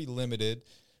tonight, it's pretty limited.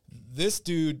 This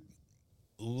dude,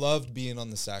 loved being on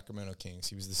the Sacramento Kings.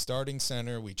 He was the starting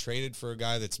center. We traded for a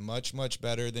guy that's much, much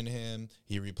better than him.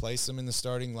 He replaced him in the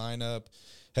starting lineup.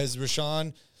 Has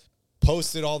Rashawn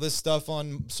posted all this stuff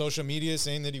on social media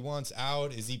saying that he wants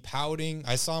out? Is he pouting?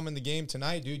 I saw him in the game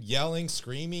tonight, dude, yelling,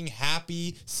 screaming,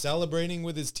 happy, celebrating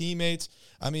with his teammates.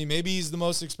 I mean, maybe he's the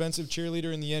most expensive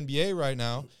cheerleader in the NBA right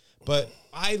now, but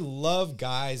I love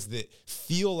guys that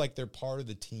feel like they're part of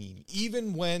the team.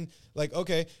 Even when, like,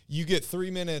 okay, you get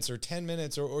 3 minutes or 10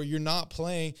 minutes or you're not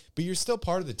playing, but you're still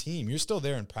part of the team. You're still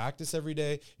there in practice every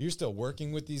day. You're still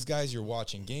working with these guys. You're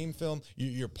watching game film.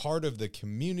 You're part of the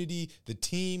community, the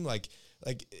team. Like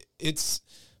it's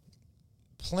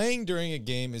playing during a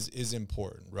game is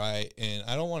important, right? And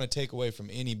I don't want to take away from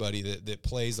anybody that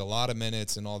plays a lot of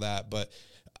minutes and all that, but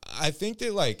I think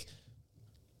that, like,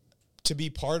 to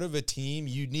be part of a team,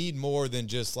 you need more than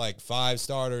just like 5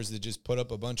 starters that just put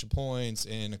up a bunch of points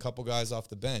and a couple guys off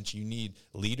the bench. You need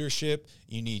leadership.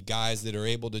 You need guys that are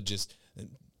able to just,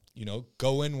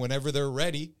 go in whenever they're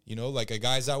ready. Like a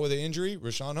guy's out with an injury,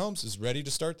 Rashawn Holmes is ready to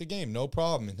start the game. No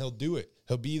problem. And he'll do it.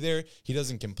 He'll be there. He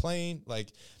doesn't complain.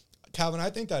 Like, Calvin,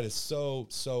 I think that is so,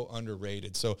 so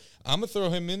underrated. So I'm going to throw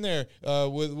him in there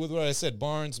with what I said,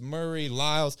 Barnes, Murray,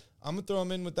 Lyles. I'm going to throw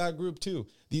him in with that group too.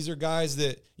 These are guys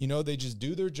that, they just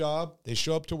do their job. They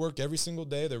show up to work every single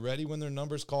day. They're ready when their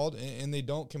number's called, and they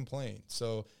don't complain.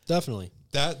 So definitely.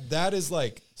 That is,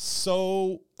 like,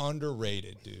 so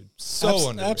underrated, dude. So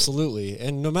underrated. Absolutely.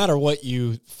 And no matter what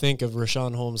you think of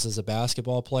Rashawn Holmes as a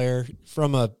basketball player,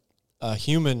 from a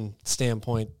human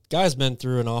standpoint, guy's been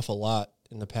through an awful lot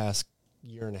in the past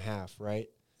year and a half, right?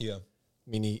 Yeah. I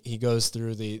mean, he goes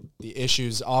through the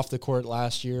issues off the court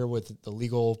last year with the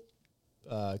legal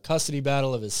custody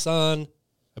battle of his son.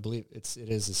 I believe it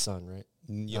is his son, right?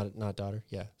 Yep. Not daughter.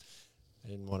 Yeah. I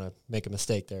didn't want to make a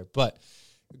mistake there, but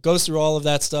goes through all of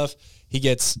that stuff. He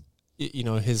gets,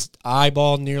 his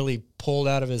eyeball nearly pulled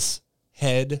out of his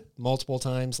head multiple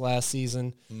times last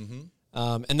season.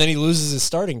 Mm-hmm. And then he loses his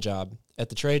starting job at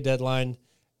the trade deadline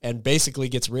and basically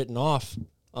gets written off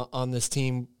on this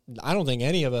team. I don't think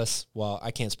any of us, well,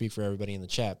 I can't speak for everybody in the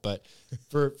chat, but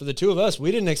for the two of us, we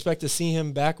didn't expect to see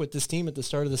him back with this team at the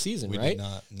start of the season, we right? Did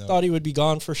not, no. Thought he would be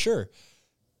gone for sure.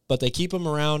 But they keep him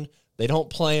around. They don't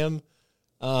play him.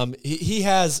 He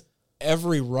has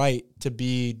every right to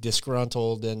be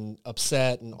disgruntled and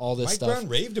upset and all this stuff. Mike Brown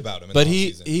raved about him in but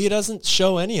the he doesn't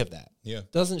show any of that. Yeah.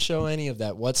 Doesn't show any of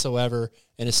that whatsoever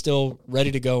and is still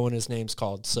ready to go when his name's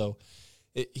called. So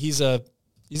he's a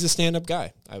stand-up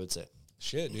guy, I would say.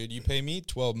 Shit, dude, you pay me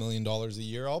 $12 million a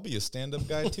year, I'll be a stand-up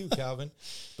guy too, Calvin.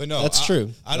 But no, that's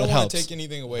true. I don't want to take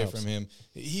anything away from him.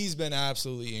 He's been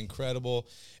absolutely incredible.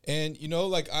 And,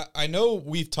 I know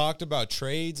we've talked about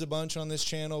trades a bunch on this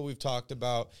channel. We've talked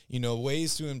about,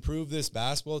 ways to improve this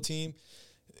basketball team.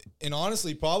 And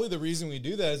honestly, probably the reason we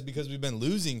do that is because we've been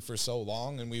losing for so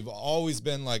long, and we've always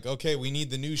been like, okay, we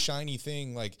need the new shiny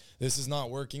thing. Like, this is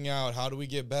not working out. How do we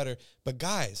get better? But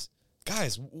guys,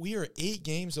 we are 8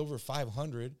 games over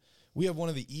 500. We have one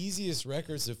of the easiest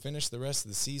records to finish the rest of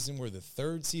the season. We're the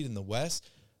 3rd seed in the West.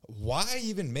 Why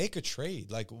even make a trade?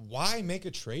 Like, why make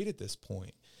a trade at this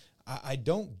point? I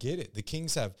don't get it. The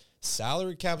Kings have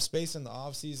salary cap space in the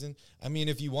offseason. I mean,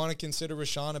 if you want to consider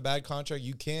Rashawn a bad contract,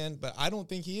 you can, but I don't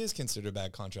think he is considered a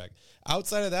bad contract.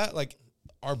 Outside of that, like,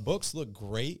 our books look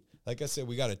great. Like I said,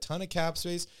 we got a ton of cap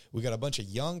space. We got a bunch of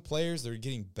young players that are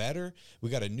getting better. We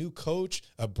got a new coach,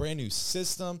 a brand new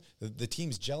system. The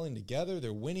team's gelling together.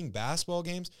 They're winning basketball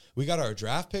games. We got our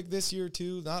draft pick this year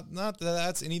too. Not that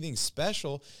that's anything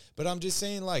special, but I'm just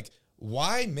saying, like,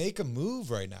 why make a move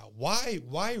right now?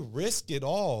 Why risk it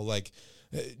all? Like,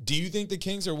 do you think the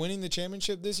Kings are winning the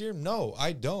championship this year? No,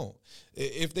 I don't.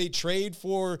 If they trade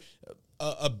for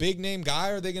a big name guy,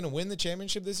 are they going to win the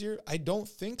championship this year? I don't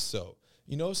think so.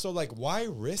 So, like, why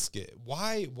risk it?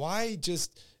 Why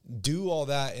just do all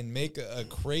that and make a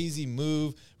crazy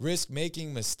move, risk making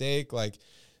a mistake? Like,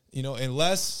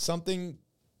 unless something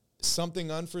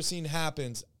unforeseen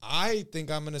happens, I think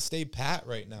I'm going to stay pat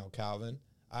right now, Calvin.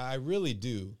 I really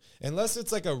do. Unless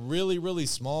it's like a really, really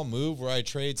small move where I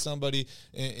trade somebody,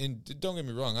 and don't get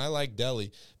me wrong, I like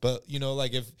Delly. But,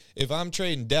 like if I'm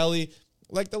trading Delly,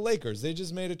 like the Lakers, they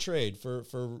just made a trade for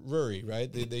Ruri,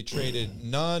 right? They traded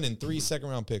none and 3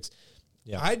 second-round picks.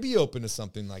 Yeah, I'd be open to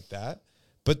something like that.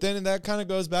 But then that kind of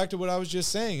goes back to what I was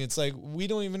just saying. It's like we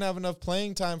don't even have enough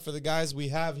playing time for the guys we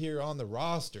have here on the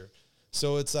roster.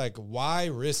 So it's like, why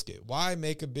risk it? Why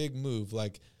make a big move?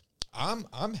 Like,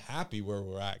 I'm happy where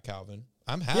we're at, Calvin.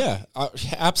 I'm happy. Yeah,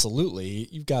 absolutely.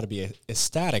 You've got to be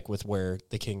ecstatic with where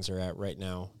the Kings are at right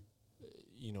now,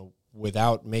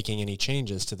 without making any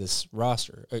changes to this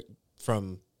roster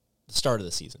from the start of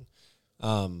the season.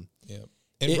 Yeah.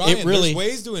 And Ryan, really, there's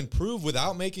ways to improve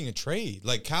without making a trade.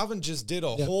 Like Calvin just did a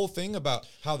whole thing about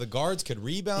how the guards could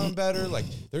rebound better. Like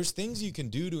there's things you can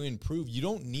do to improve. You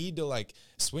don't need to like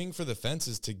swing for the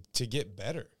fences to get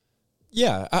better.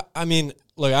 Yeah. I mean,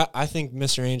 look, I think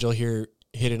Mr. Angel here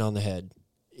hit it on the head.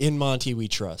 In Monty, we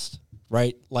trust,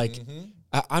 right? Like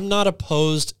I'm not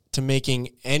opposed to making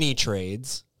any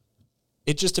trades.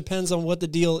 It just depends on what the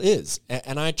deal is.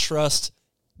 And I trust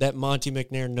that Monty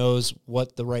McNair knows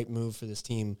what the right move for this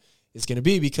team is going to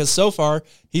be, because so far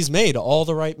he's made all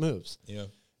the right moves. Yeah.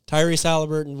 Tyrese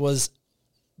Halliburton was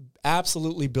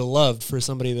absolutely beloved for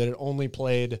somebody that had only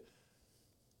played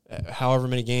however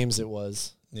many games it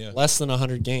was, less than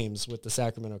 100 games with the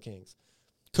Sacramento Kings.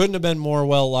 Couldn't have been more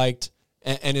well-liked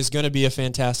and is going to be a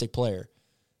fantastic player.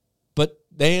 But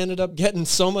they ended up getting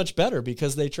so much better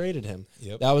because they traded him.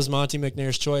 Yep. That was Monty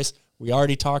McNair's choice. We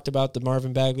already talked about the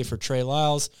Marvin Bagley for Trey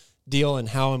Lyles deal and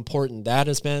how important that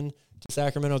has been to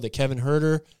Sacramento. The Kevin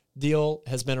Huerter deal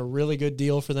has been a really good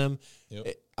deal for them.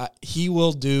 Yep. He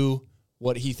will do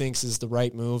what he thinks is the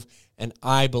right move, and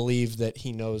I believe that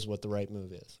he knows what the right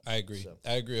move is. I agree.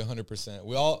 I agree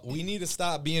 100%. We need to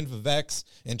stop being Viveks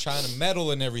and trying to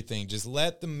meddle in everything. Just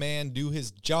let the man do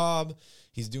his job.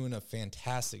 He's doing a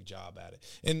fantastic job at it.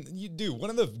 And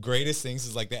one of the greatest things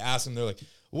is like they ask him, they're like,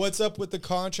 what's up with the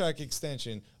contract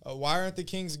extension? Why aren't the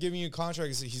Kings giving you a contract?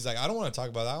 He's like, I don't want to talk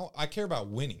about that. I care about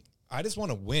winning. I just want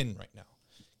to win right now.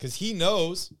 Because he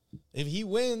knows if he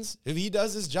wins, if he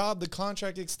does his job, the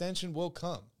contract extension will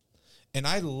come. And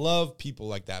I love people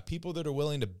like that, people that are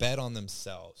willing to bet on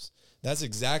themselves. That's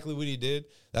exactly what he did.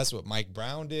 That's what Mike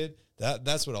Brown did.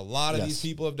 That's what a lot of these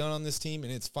people have done on this team,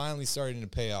 and it's finally starting to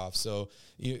pay off. So,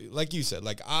 like you said,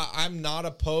 like I'm not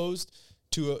opposed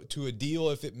to a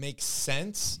deal if it makes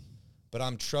sense, but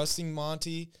I'm trusting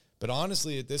Monty. But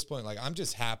honestly, at this point, like I'm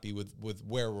just happy with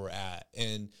where we're at.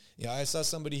 And I saw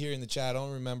somebody here in the chat. I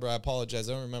don't remember. I apologize.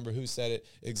 I don't remember who said it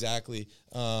exactly.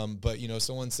 But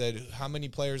someone said, how many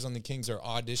players on the Kings are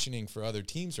auditioning for other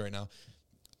teams right now?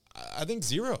 I think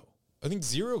zero. I think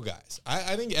zero guys.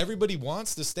 I think everybody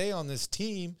wants to stay on this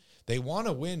team. They want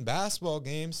to win basketball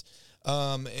games.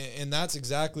 And that's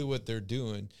exactly what they're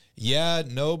doing. Yeah,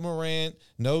 no Morant,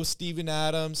 no Steven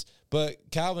Adams, but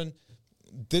Calvin,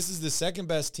 this is the second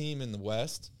best team in the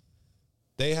West.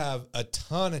 They have a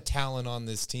ton of talent on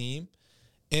this team,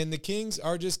 and the Kings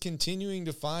are just continuing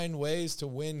to find ways to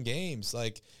win games.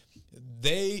 Like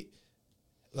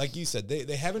you said,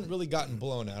 they haven't really gotten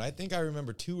blown out. I think I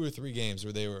remember 2 or 3 games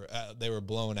where they were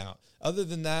blown out. Other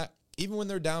than that, even when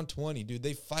they're down 20, dude,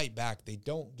 they fight back. They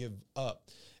don't give up.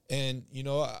 And,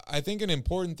 I think an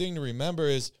important thing to remember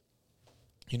is,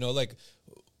 like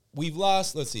we've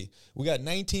lost, let's see, we got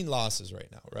 19 losses right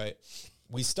now, right?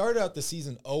 We started out the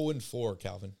season 0-4,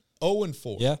 Calvin.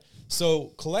 0-4. Yeah.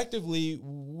 So collectively,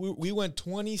 we went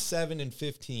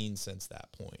 27-15 since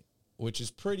that point, which is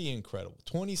pretty incredible.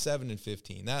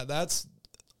 27-15. That's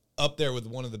up there with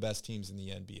one of the best teams in the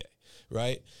NBA,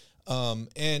 right?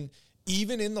 And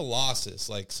even in the losses,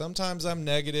 like sometimes I'm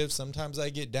negative, sometimes I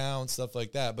get down, stuff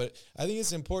like that. But I think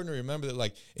it's important to remember that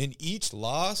like in each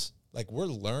loss, like we're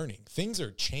learning. Things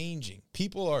are changing.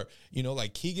 People are,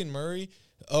 like Keegan Murray,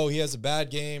 he has a bad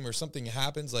game or something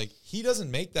happens. Like he doesn't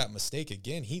make that mistake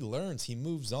again. He learns, he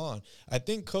moves on. I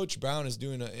think Coach Brown is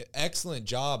doing an excellent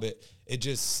job at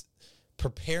just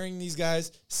preparing these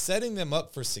guys, setting them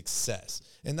up for success.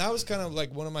 And that was kind of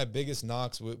like one of my biggest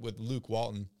knocks with Luke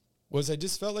Walton was I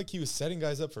just felt like he was setting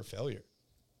guys up for failure.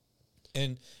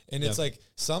 And it's like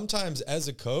sometimes as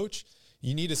a coach,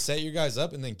 you need to set your guys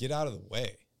up and then get out of the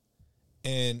way.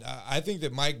 And I think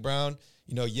that Mike Brown,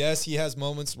 yes, he has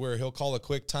moments where he'll call a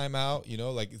quick timeout,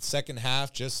 like the second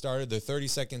half just started, they're 30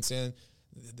 seconds in,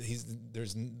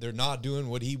 they're not doing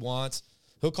what he wants.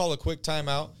 He'll call a quick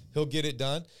timeout. He'll get it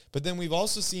done. But then we've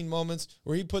also seen moments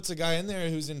where he puts a guy in there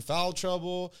who's in foul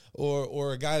trouble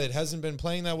or a guy that hasn't been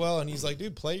playing that well, and he's like,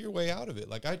 dude, play your way out of it.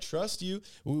 Like, I trust you.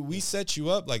 We set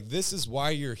you up. Like, this is why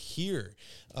you're here.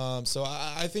 So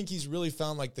I think he's really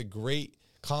found, like, the great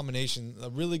combination, a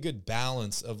really good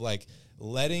balance of, like,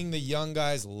 letting the young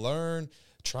guys learn,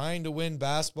 trying to win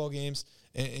basketball games.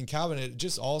 And Calvin, it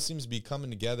just all seems to be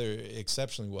coming together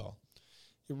exceptionally well.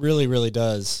 It really, really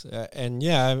does. And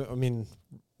yeah, I mean,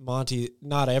 Monty,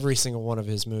 not every single one of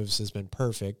his moves has been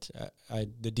perfect.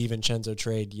 The DiVincenzo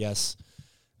trade, yes,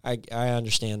 I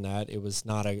understand that. It was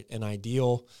not an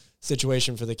ideal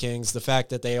situation for the Kings. The fact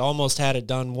that they almost had it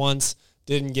done once,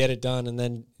 didn't get it done, and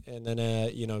then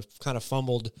kind of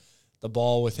fumbled the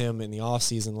ball with him in the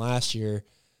offseason last year.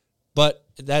 But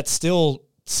that still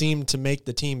seemed to make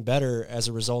the team better as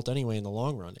a result anyway in the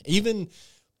long run. Even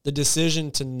the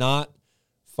decision to not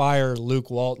fire Luke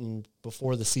Walton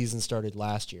before the season started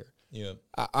last year. Yeah.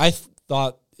 I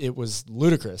thought it was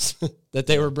ludicrous that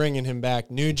they were bringing him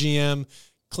back. New GM,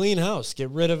 clean house, get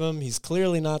rid of him. He's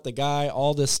clearly not the guy,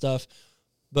 all this stuff.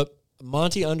 But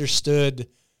Monty understood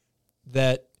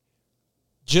that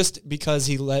just because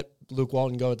he let Luke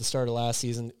Walton go at the start of last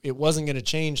season, it wasn't going to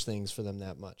change things for them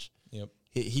that much. Yep.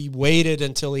 He waited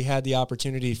until he had the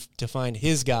opportunity to find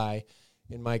his guy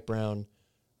in Mike Brown.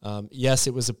 Yes,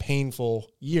 it was a painful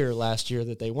year last year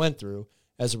that they went through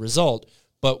as a result,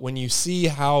 but when you see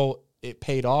how it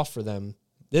paid off for them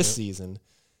this season,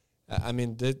 I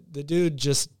mean, the dude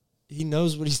just, he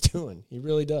knows what he's doing. He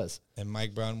really does. And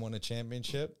Mike Brown won a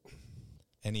championship,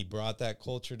 and he brought that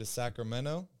culture to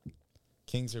Sacramento.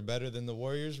 Kings are better than the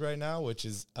Warriors right now, which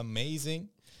is amazing.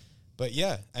 But,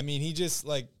 yeah, I mean, he just,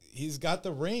 like, he's got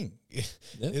the ring.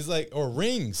 It's like, or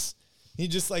rings. He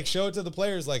just, like, show it to the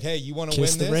players, like, hey, you want to win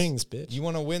this? Kiss the rings, bitch. You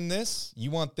want to win this? You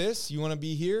want this? You want to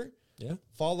be here? Yeah.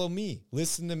 Follow me.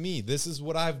 Listen to me. This is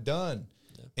what I've done.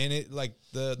 Yeah. And it, like,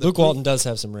 the Luke Walton does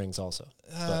have some rings also.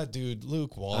 Dude,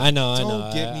 Luke Walton. I know.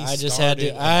 Don't get me I just had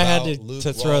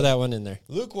to throw that one in there.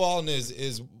 Luke Walton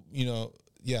is you know,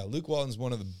 yeah, Luke Walton's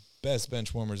one of the best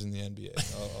bench warmers in the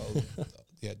NBA.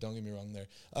 Yeah, don't get me wrong there.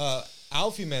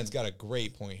 Alfie Man's got a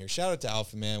great point here. Shout out to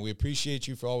Alfie Man. We appreciate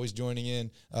you for always joining in.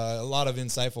 A lot of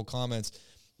insightful comments.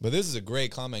 But this is a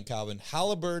great comment, Calvin.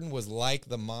 Halliburton was like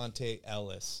the Monte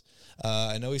Ellis.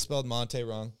 I know he spelled Monte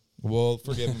wrong. We'll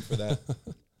forgive him for that.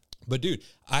 But, dude,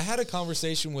 I had a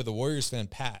conversation with a Warriors fan,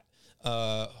 Pat.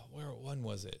 When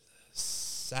was it?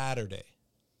 Saturday.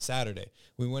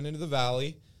 We went into the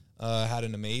Valley. Had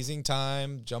an amazing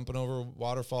time jumping over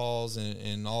waterfalls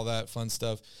and all that fun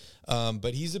stuff.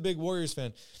 But he's a big Warriors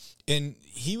fan. And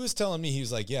he was telling me, he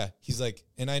was like,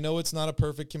 and I know it's not a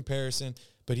perfect comparison,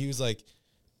 but he was like,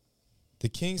 the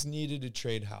Kings needed to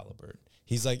trade Halliburton.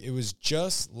 He's like, it was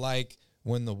just like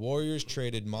when the Warriors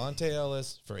traded Monte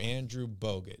Ellis for Andrew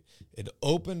Bogut. It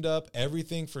opened up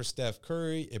everything for Steph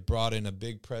Curry. It brought in a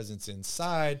big presence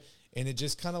inside, and it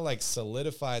just kind of like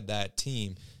solidified that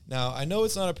team. Now, I know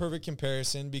it's not a perfect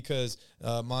comparison because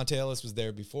Monte Ellis was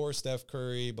there before Steph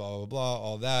Curry, blah, blah, blah,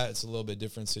 all that. It's a little bit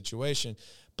different situation.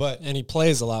 And he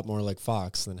plays a lot more like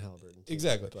Fox than Halliburton. Too.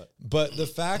 Exactly. But the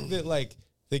fact that, like,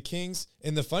 the Kings,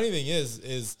 and the funny thing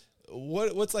is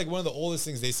what's like one of the oldest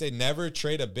things they say, never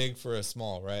trade a big for a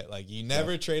small, right? Like, you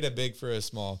never trade a big for a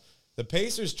small. The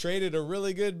Pacers traded a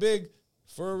really good big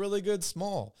for a really good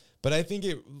small. But I think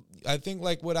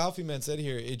like what Alfie Man said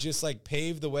here, it just like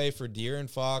paved the way for De'Aaron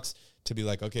Fox to be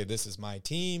like, okay, this is my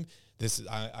team. This is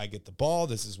I get the ball.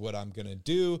 This is what I'm gonna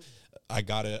do. I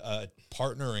got a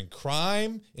partner in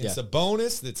crime in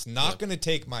Sabonis that's not going to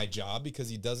take my job because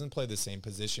he doesn't play the same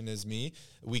position as me.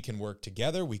 We can work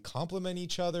together. We complement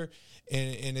each other.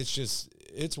 And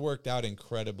it's worked out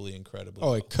incredibly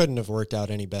well. It couldn't have worked out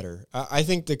any better. I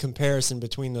think the comparison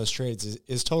between those trades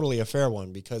is totally a fair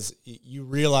one because you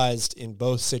realized in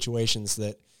both situations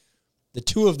that the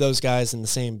two of those guys in the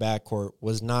same backcourt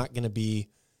was not going to be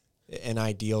an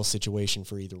ideal situation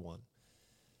for either one.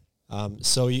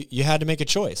 So you had to make a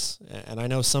choice. And I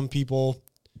know some people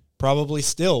probably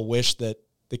still wish that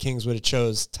the Kings would have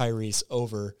chose Tyrese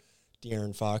over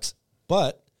De'Aaron Fox,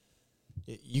 but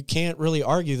you can't really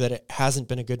argue that it hasn't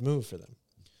been a good move for them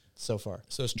so far.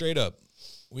 So straight up,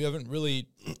 we haven't really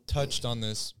touched on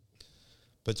this,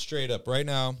 but straight up, right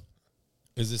now,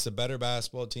 is this a better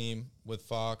basketball team with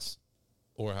Fox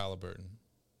or Halliburton?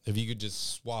 If you could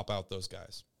just swap out those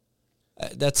guys.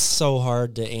 That's so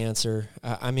hard to answer.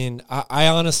 I mean, I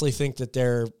honestly think that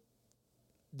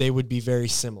they would be very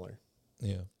similar.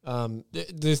 Yeah.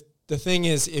 The thing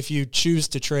is, if you choose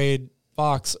to trade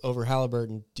Fox over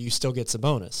Halliburton, do you still get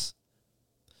Sabonis?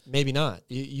 Maybe not.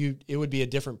 It would be a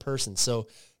different person. So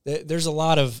there's a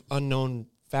lot of unknown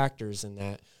factors in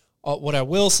that. What I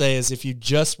will say is, if you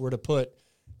just were to put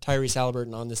Tyrese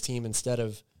Halliburton on this team instead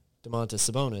of Domantas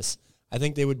Sabonis, I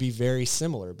think they would be very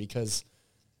similar because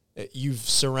you've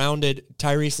surrounded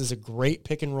Tyrese is a great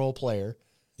pick and roll player.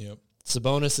 Yep.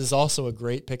 Sabonis is also a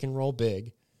great pick and roll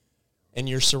big. And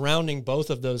you're surrounding both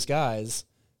of those guys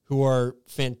who are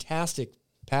fantastic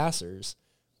passers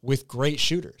with great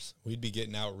shooters. We'd be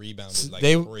getting out rebounded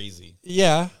crazy.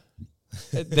 Yeah.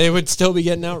 They would still be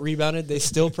getting out rebounded. They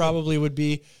still probably would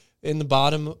be in the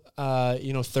bottom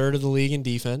third of the league in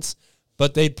defense,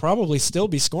 but they'd probably still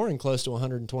be scoring close to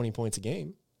 120 points a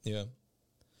game. Yeah.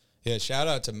 Yeah, shout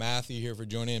out to Matthew here for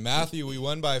joining in. Matthew, we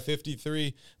won by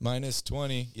 53 minus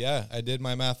 20. Yeah, I did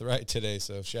my math right today,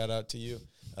 so shout out to you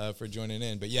for joining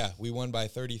in. But, yeah, we won by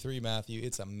 33, Matthew.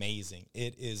 It's amazing.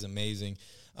 It is amazing.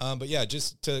 But yeah,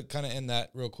 just to kind of end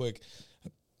that real quick.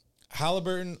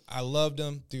 Halliburton, I loved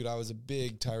him. Dude, I was a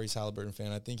big Tyrese Halliburton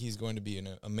fan. I think he's going to be an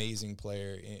amazing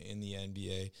player in the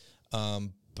NBA.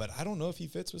 But I don't know if he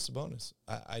fits with Sabonis.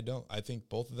 I don't. I think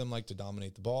both of them like to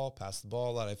dominate the ball, pass the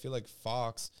ball a lot. I feel like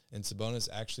Fox and Sabonis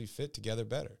actually fit together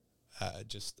better. I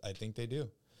think they do.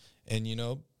 And, you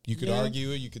know, you could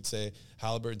argue it. You could say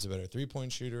Halliburton's a better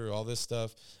three-point shooter, all this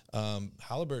stuff.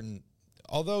 Halliburton,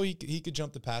 although he could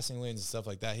jump the passing lanes and stuff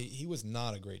like that, he was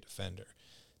not a great defender.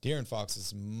 De'Aaron Fox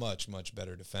is much, much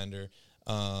better defender.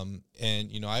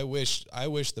 And, you know, I wish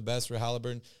the best for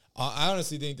Halliburton. I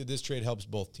honestly think that this trade helps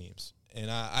both teams. And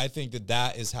I think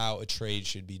that is how a trade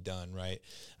should be done, right?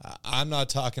 I'm not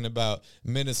talking about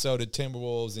Minnesota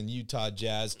Timberwolves and Utah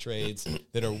Jazz trades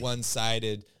that are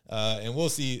one-sided. And we'll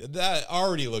see. That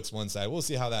already looks one-sided. We'll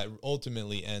see how that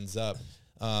ultimately ends up.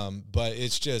 But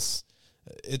it's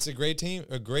a great team,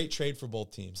 a great trade for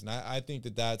both teams. And I think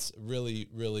that that's really,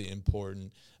 really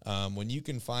important. When you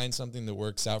can find something that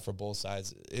works out for both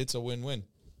sides, it's a win-win.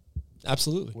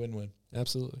 Absolutely. Win-win.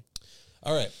 Absolutely.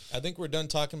 All right. I think we're done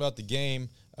talking about the game,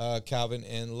 Calvin,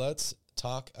 and let's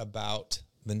talk about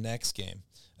the next game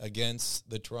against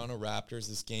the Toronto Raptors.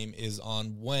 This game is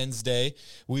on Wednesday.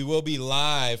 We will be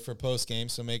live for post-game,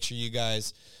 so make sure you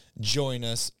guys join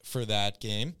us for that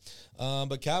game.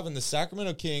 But, Calvin, the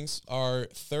Sacramento Kings are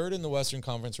third in the Western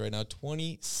Conference right now,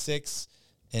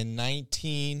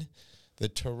 26-19. The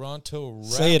Toronto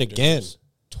Raptors. Say it again.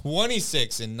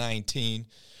 26-19.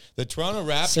 The Toronto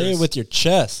Raptors. Say it with your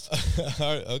chest.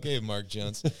 Okay, Mark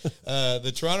Jones.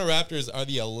 The Toronto Raptors are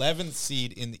the 11th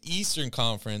seed in the Eastern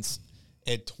Conference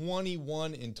at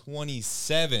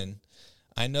 21-27.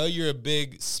 I know you're a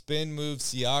big spin move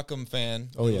Siakam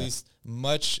fan. Oh, at yeah. least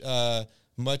much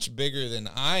bigger than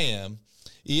I am.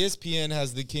 ESPN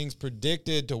has the Kings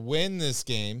predicted to win this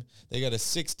game. They got a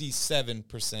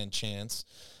 67% chance.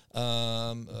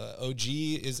 OG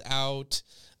is out.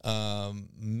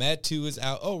 Metu is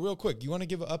out. Oh, real quick, you want to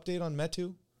give an update on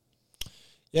Metu?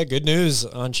 Yeah, good news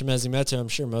on Chimezie Metu. I'm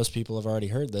sure most people have already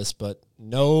heard this, but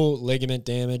no ligament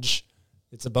damage.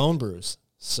 It's a bone bruise.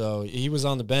 So he was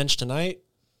on the bench tonight.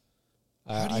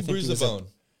 How do you bruise a bone?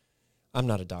 I'm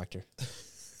not a doctor.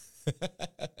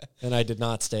 And I did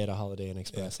not stay at a Holiday Inn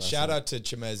Express last Shout night. out to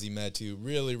Chimezie Metu.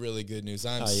 Really, really good news.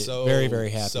 I'm very, very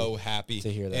happy so happy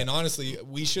to hear that. And honestly,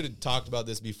 we should have talked about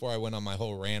this before I went on my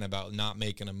whole rant about not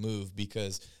making a move,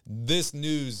 because this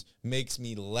news makes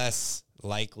me less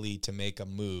likely to make a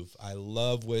move. I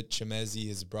love what Chimezie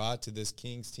has brought to this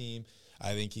Kings team.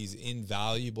 I think he's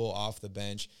invaluable off the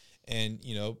bench. And,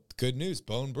 you know, good news,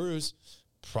 bone bruise.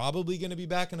 Probably going to be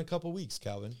back in a couple weeks,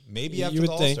 Calvin. Maybe after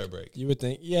the All-Star break. You would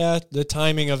think. Yeah, the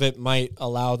timing of it might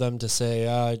allow them to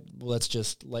say, let's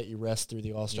just let you rest through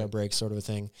the All-Star break sort of a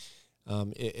thing.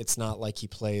 It's not like he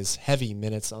plays heavy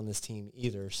minutes on this team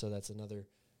either, so that's another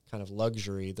kind of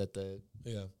luxury that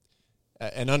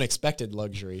an unexpected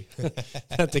luxury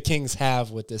that the Kings have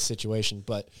with this situation.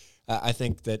 But I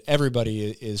think that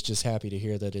everybody is just happy to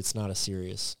hear that it's not a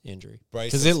serious injury.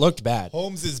 Because it looked bad.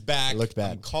 Holmes is back. It looked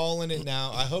bad. I'm calling it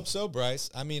now. I hope so, Bryce.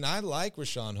 I mean, I like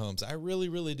Rashawn Holmes. I really,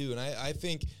 really do. And I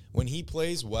think when he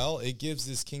plays well, it gives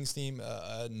this Kings team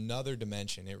another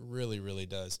dimension. It really, really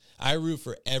does. I root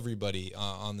for everybody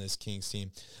on this Kings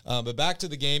team. But back to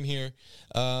the game here.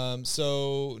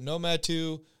 So no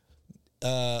Metu.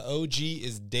 OG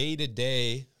is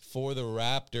day-to-day for the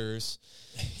Raptors.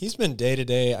 He's been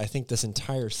day-to-day, I think, this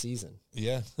entire season.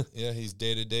 Yeah, he's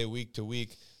day-to-day,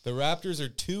 week-to-week. The Raptors are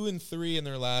 2-3 in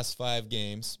their last 5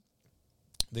 games.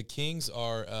 The Kings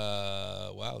are,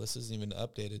 this isn't even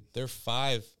updated. They're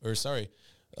 4-1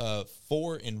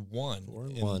 in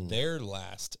their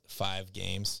last 5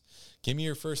 games. Give me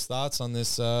your first thoughts on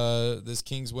this this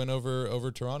Kings win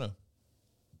over Toronto.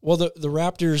 Well, the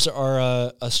Raptors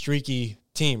are a streaky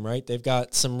team, right? They've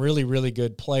got some really, really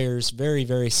good players, very,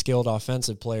 very skilled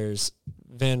offensive players.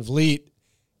 Van Vliet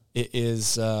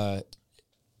is, talk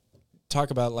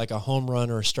about like a home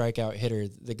run or a strikeout hitter.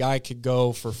 The guy could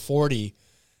go for 40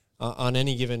 on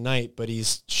any given night, but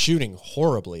he's shooting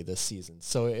horribly this season.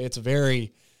 So it's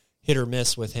very hit or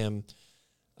miss with him.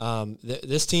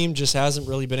 This team just hasn't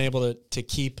really been able to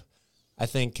keep, I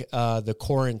think, the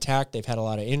core intact. They've had a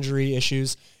lot of injury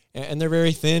issues, and they're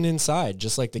very thin inside,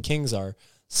 just like the Kings are.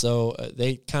 So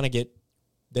they kind of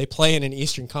they play in an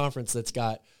Eastern Conference that's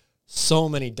got so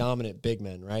many dominant big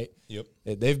men, right? Yep.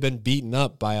 They've been beaten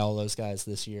up by all those guys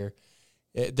this year.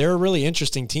 They're a really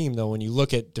interesting team, though. When you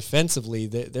look at defensively,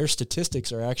 their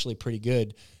statistics are actually pretty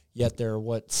good, yet they're,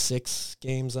 6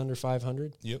 games under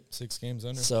 500? Yep, 6 games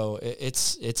under. So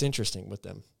it's interesting with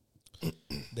them.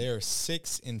 They are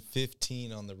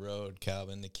 6-15 on the road,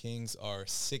 Calvin. The Kings are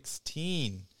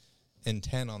 16-10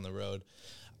 on the road.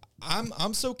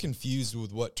 I'm so confused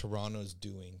with what Toronto's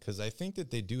doing because I think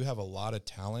that they do have a lot of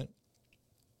talent.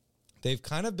 They've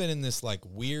kind of been in this like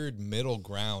weird middle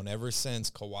ground ever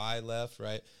since Kawhi left,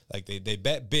 right? Like they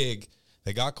bet big.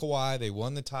 They got Kawhi. They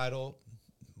won the title.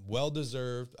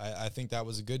 Well-deserved. I think that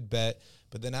was a good bet.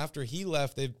 But then after he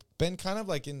left, they've been kind of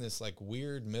like in this like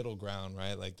weird middle ground,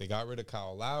 right? Like they got rid of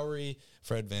Kyle Lowry.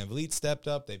 Fred VanVleet stepped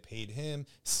up. They paid him.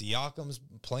 Siakam's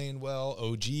playing well.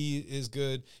 OG is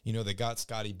good. You know, they got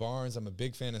Scotty Barnes. I'm a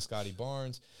big fan of Scotty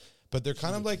Barnes. But they're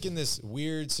kind of like in this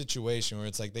weird situation where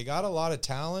it's like they got a lot of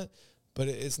talent, but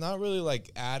it's not really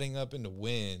like adding up into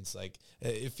wins. Like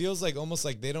it feels like almost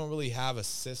like they don't really have a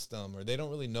system or they don't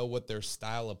really know what their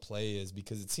style of play is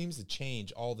because it seems to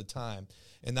change all the time.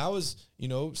 And that was, you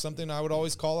know, something I would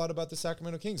always call out about the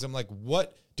Sacramento Kings. I'm like,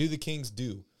 what do the Kings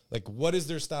do? Like, what is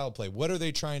their style of play? What are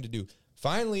they trying to do?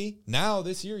 Finally, now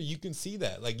this year, you can see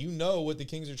that. Like, you know what the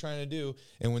Kings are trying to do.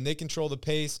 And when they control the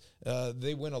pace,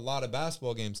 they win a lot of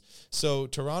basketball games. So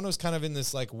Toronto's kind of in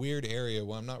this, like, weird area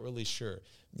where I'm not really sure.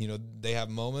 You know, they have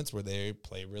moments where they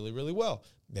play really, really well.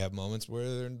 They have moments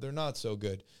where they're not so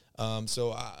good.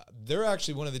 So they're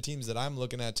actually one of the teams that I'm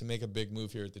looking at to make a big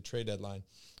move here at the trade deadline.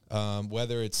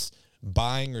 Whether it's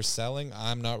buying or selling,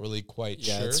 I'm not really quite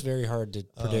sure. Yeah, it's very hard to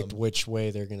predict which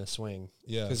way they're going to swing.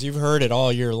 Yeah. Because you've heard it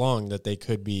all year long that they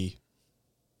could be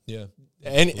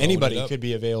anybody could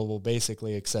be available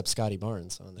basically except Scotty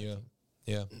Barnes on that.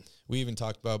 Yeah. We even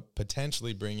talked about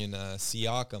potentially bringing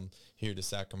Siakam here to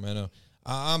Sacramento.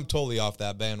 I'm totally off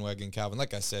that bandwagon, Calvin.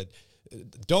 Like I said,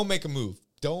 don't make a move.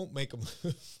 Don't make a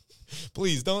move.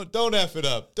 Please, don't F it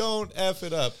up. Don't F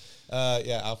it up.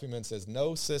 Alfie Man says,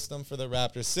 no system for the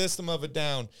Raptors. System of a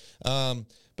down.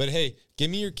 But, hey, give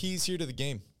me your keys here to the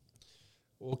game.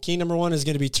 Well, key number one is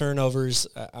going to be turnovers.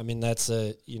 I mean, that's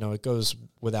it goes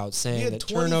without saying that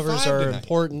turnovers are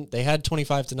important. They had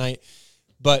 25 tonight.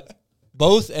 But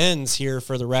both ends here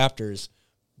for the Raptors,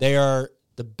 they are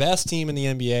the best team in the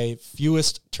NBA,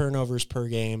 fewest turnovers per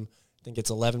game. I think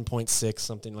it's 11.6,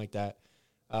 something like that.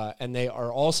 And they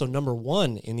are also number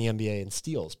one in the NBA in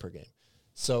steals per game.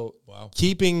 So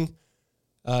keeping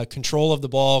control of the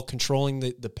ball, controlling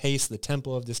the pace, the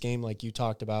tempo of this game like you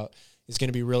talked about is going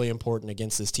to be really important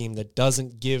against this team that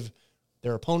doesn't give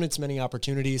their opponents many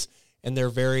opportunities, and they're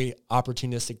very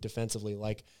opportunistic defensively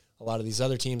like a lot of these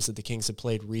other teams that the Kings have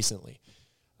played recently.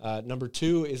 Number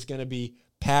two is going to be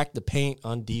pack the paint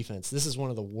on defense. This is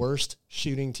one of the worst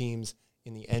shooting teams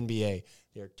in the NBA.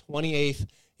 They're 28th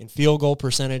in field goal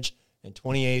percentage and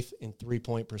 28th in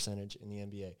three-point percentage in the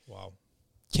NBA. Wow.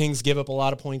 Kings give up a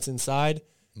lot of points inside.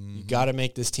 Mm-hmm. You got to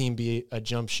make this team be a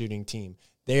jump shooting team.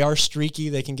 They are streaky.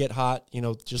 They can get hot,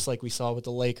 just like we saw with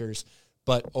the Lakers.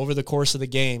 But over the course of the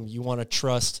game, you want to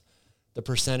trust the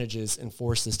percentages and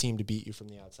force this team to beat you from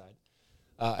the outside.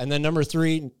 And then number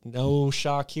three, no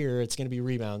shock here, it's going to be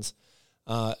rebounds.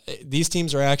 These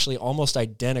teams are actually almost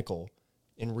identical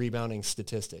in rebounding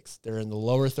statistics. They're in the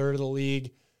lower third of the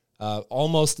league,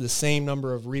 almost the same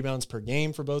number of rebounds per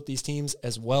game for both these teams,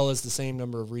 as well as the same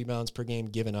number of rebounds per game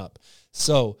given up.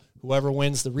 So whoever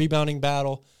wins the rebounding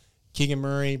battle, Keegan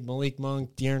Murray, Malik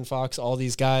Monk, De'Aaron Fox, all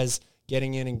these guys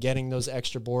getting in and getting those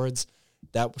extra boards,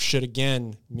 that should,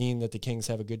 again, mean that the Kings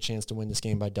have a good chance to win this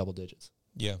game by double digits.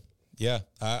 Yeah,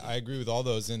 I agree with all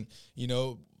those. And,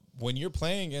 when you're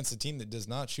playing against a team that does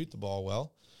not shoot the ball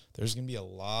well, there's going to be a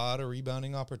lot of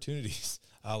rebounding opportunities.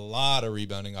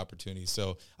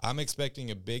 So I'm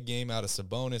expecting a big game out of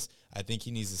Sabonis. I think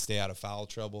he needs to stay out of foul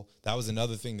trouble. That was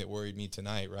another thing that worried me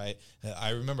tonight, right?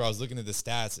 I remember I was looking at the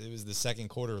stats. It was the second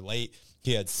quarter late.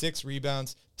 He had 6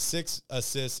 rebounds, 6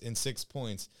 assists, and 6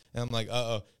 points. And I'm like,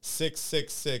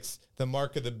 6, the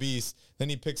mark of the beast. Then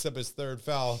he picks up his third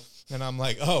foul, and I'm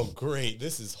like, oh, great,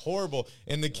 this is horrible.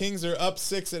 And the Kings are up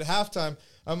 6 at halftime.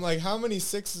 I'm like, how many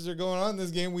sixes are going on in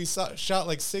this game? We shot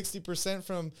like 60%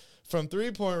 from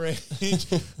three-point range.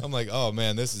 I'm like, oh,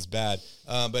 man, this is bad.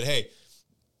 But, hey,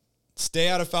 stay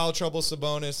out of foul trouble,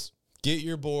 Sabonis. Get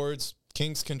your boards.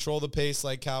 Kings control the pace,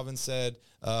 like Calvin said,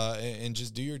 and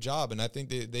just do your job. And I think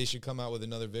they should come out with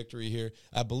another victory here.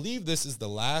 I believe this is the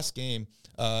last game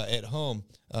at home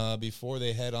before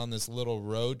they head on this little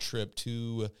road trip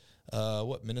to,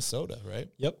 Minnesota, right?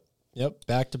 Yep,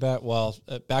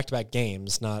 back-to-back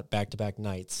games, not back-to-back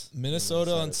nights.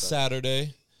 Minnesota on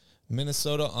Saturday,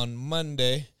 Minnesota on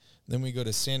Monday. Then we go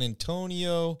to San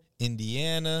Antonio,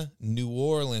 Indiana, New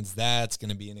Orleans. That's going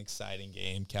to be an exciting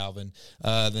game, Calvin.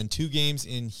 Then 2 games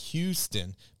in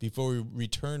Houston before we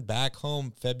return back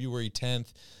home February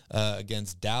 10th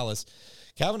against Dallas.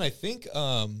 Calvin, I think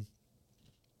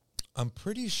I'm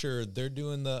pretty sure they're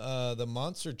doing the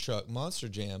Monster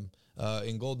Jam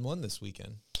in Golden 1 this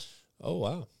weekend. Oh,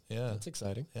 wow. Yeah, That's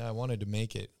exciting. Yeah, I wanted to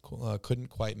make it, couldn't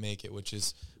quite make it, which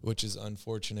is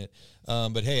unfortunate.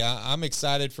 But hey, I'm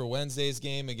excited for Wednesday's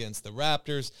game against the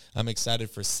Raptors. I'm excited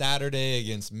for Saturday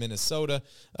against Minnesota.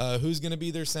 Who's going to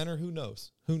be their center? Who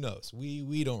knows? Who knows?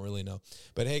 We don't really know.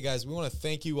 But hey, guys, we want to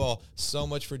thank you all so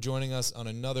much for joining us on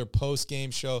another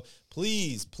post-game show.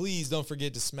 Please don't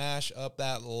forget to smash up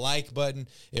that like button.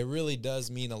 It really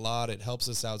does mean a lot. It helps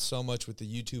us out so much with the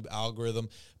YouTube algorithm.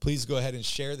 Please go ahead and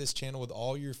share this channel with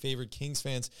all your favorite Kings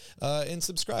fans and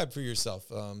subscribe for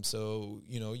yourself. So,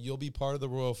 you'll be part of the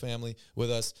Royal family with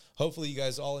us. Hopefully you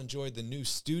guys all enjoyed the new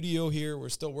studio here. We're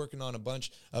still working on a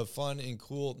bunch of fun and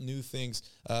cool new things.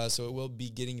 So it will be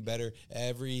getting better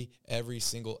every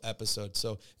single episode.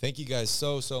 So thank you guys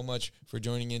so much for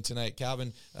joining in tonight.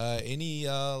 Calvin, any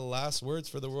last words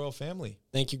for the Royal family?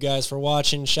 Thank you guys for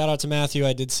watching. Shout out to Matthew.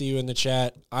 I did see you in the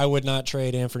chat. I would not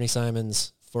trade Anthony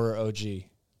Simons for OG.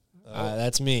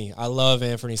 That's me. I love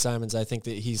Anthony Simons. I think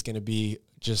that he's going to be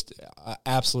just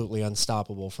absolutely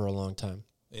unstoppable for a long time.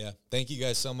 Yeah. Thank you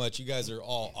guys so much. You guys are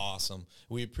all awesome.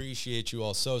 We appreciate you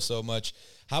all so much.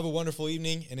 Have a wonderful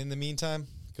evening. And in the meantime,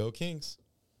 go Kings.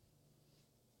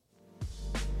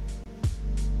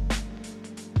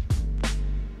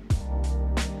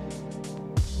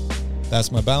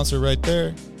 That's my bouncer right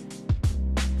there.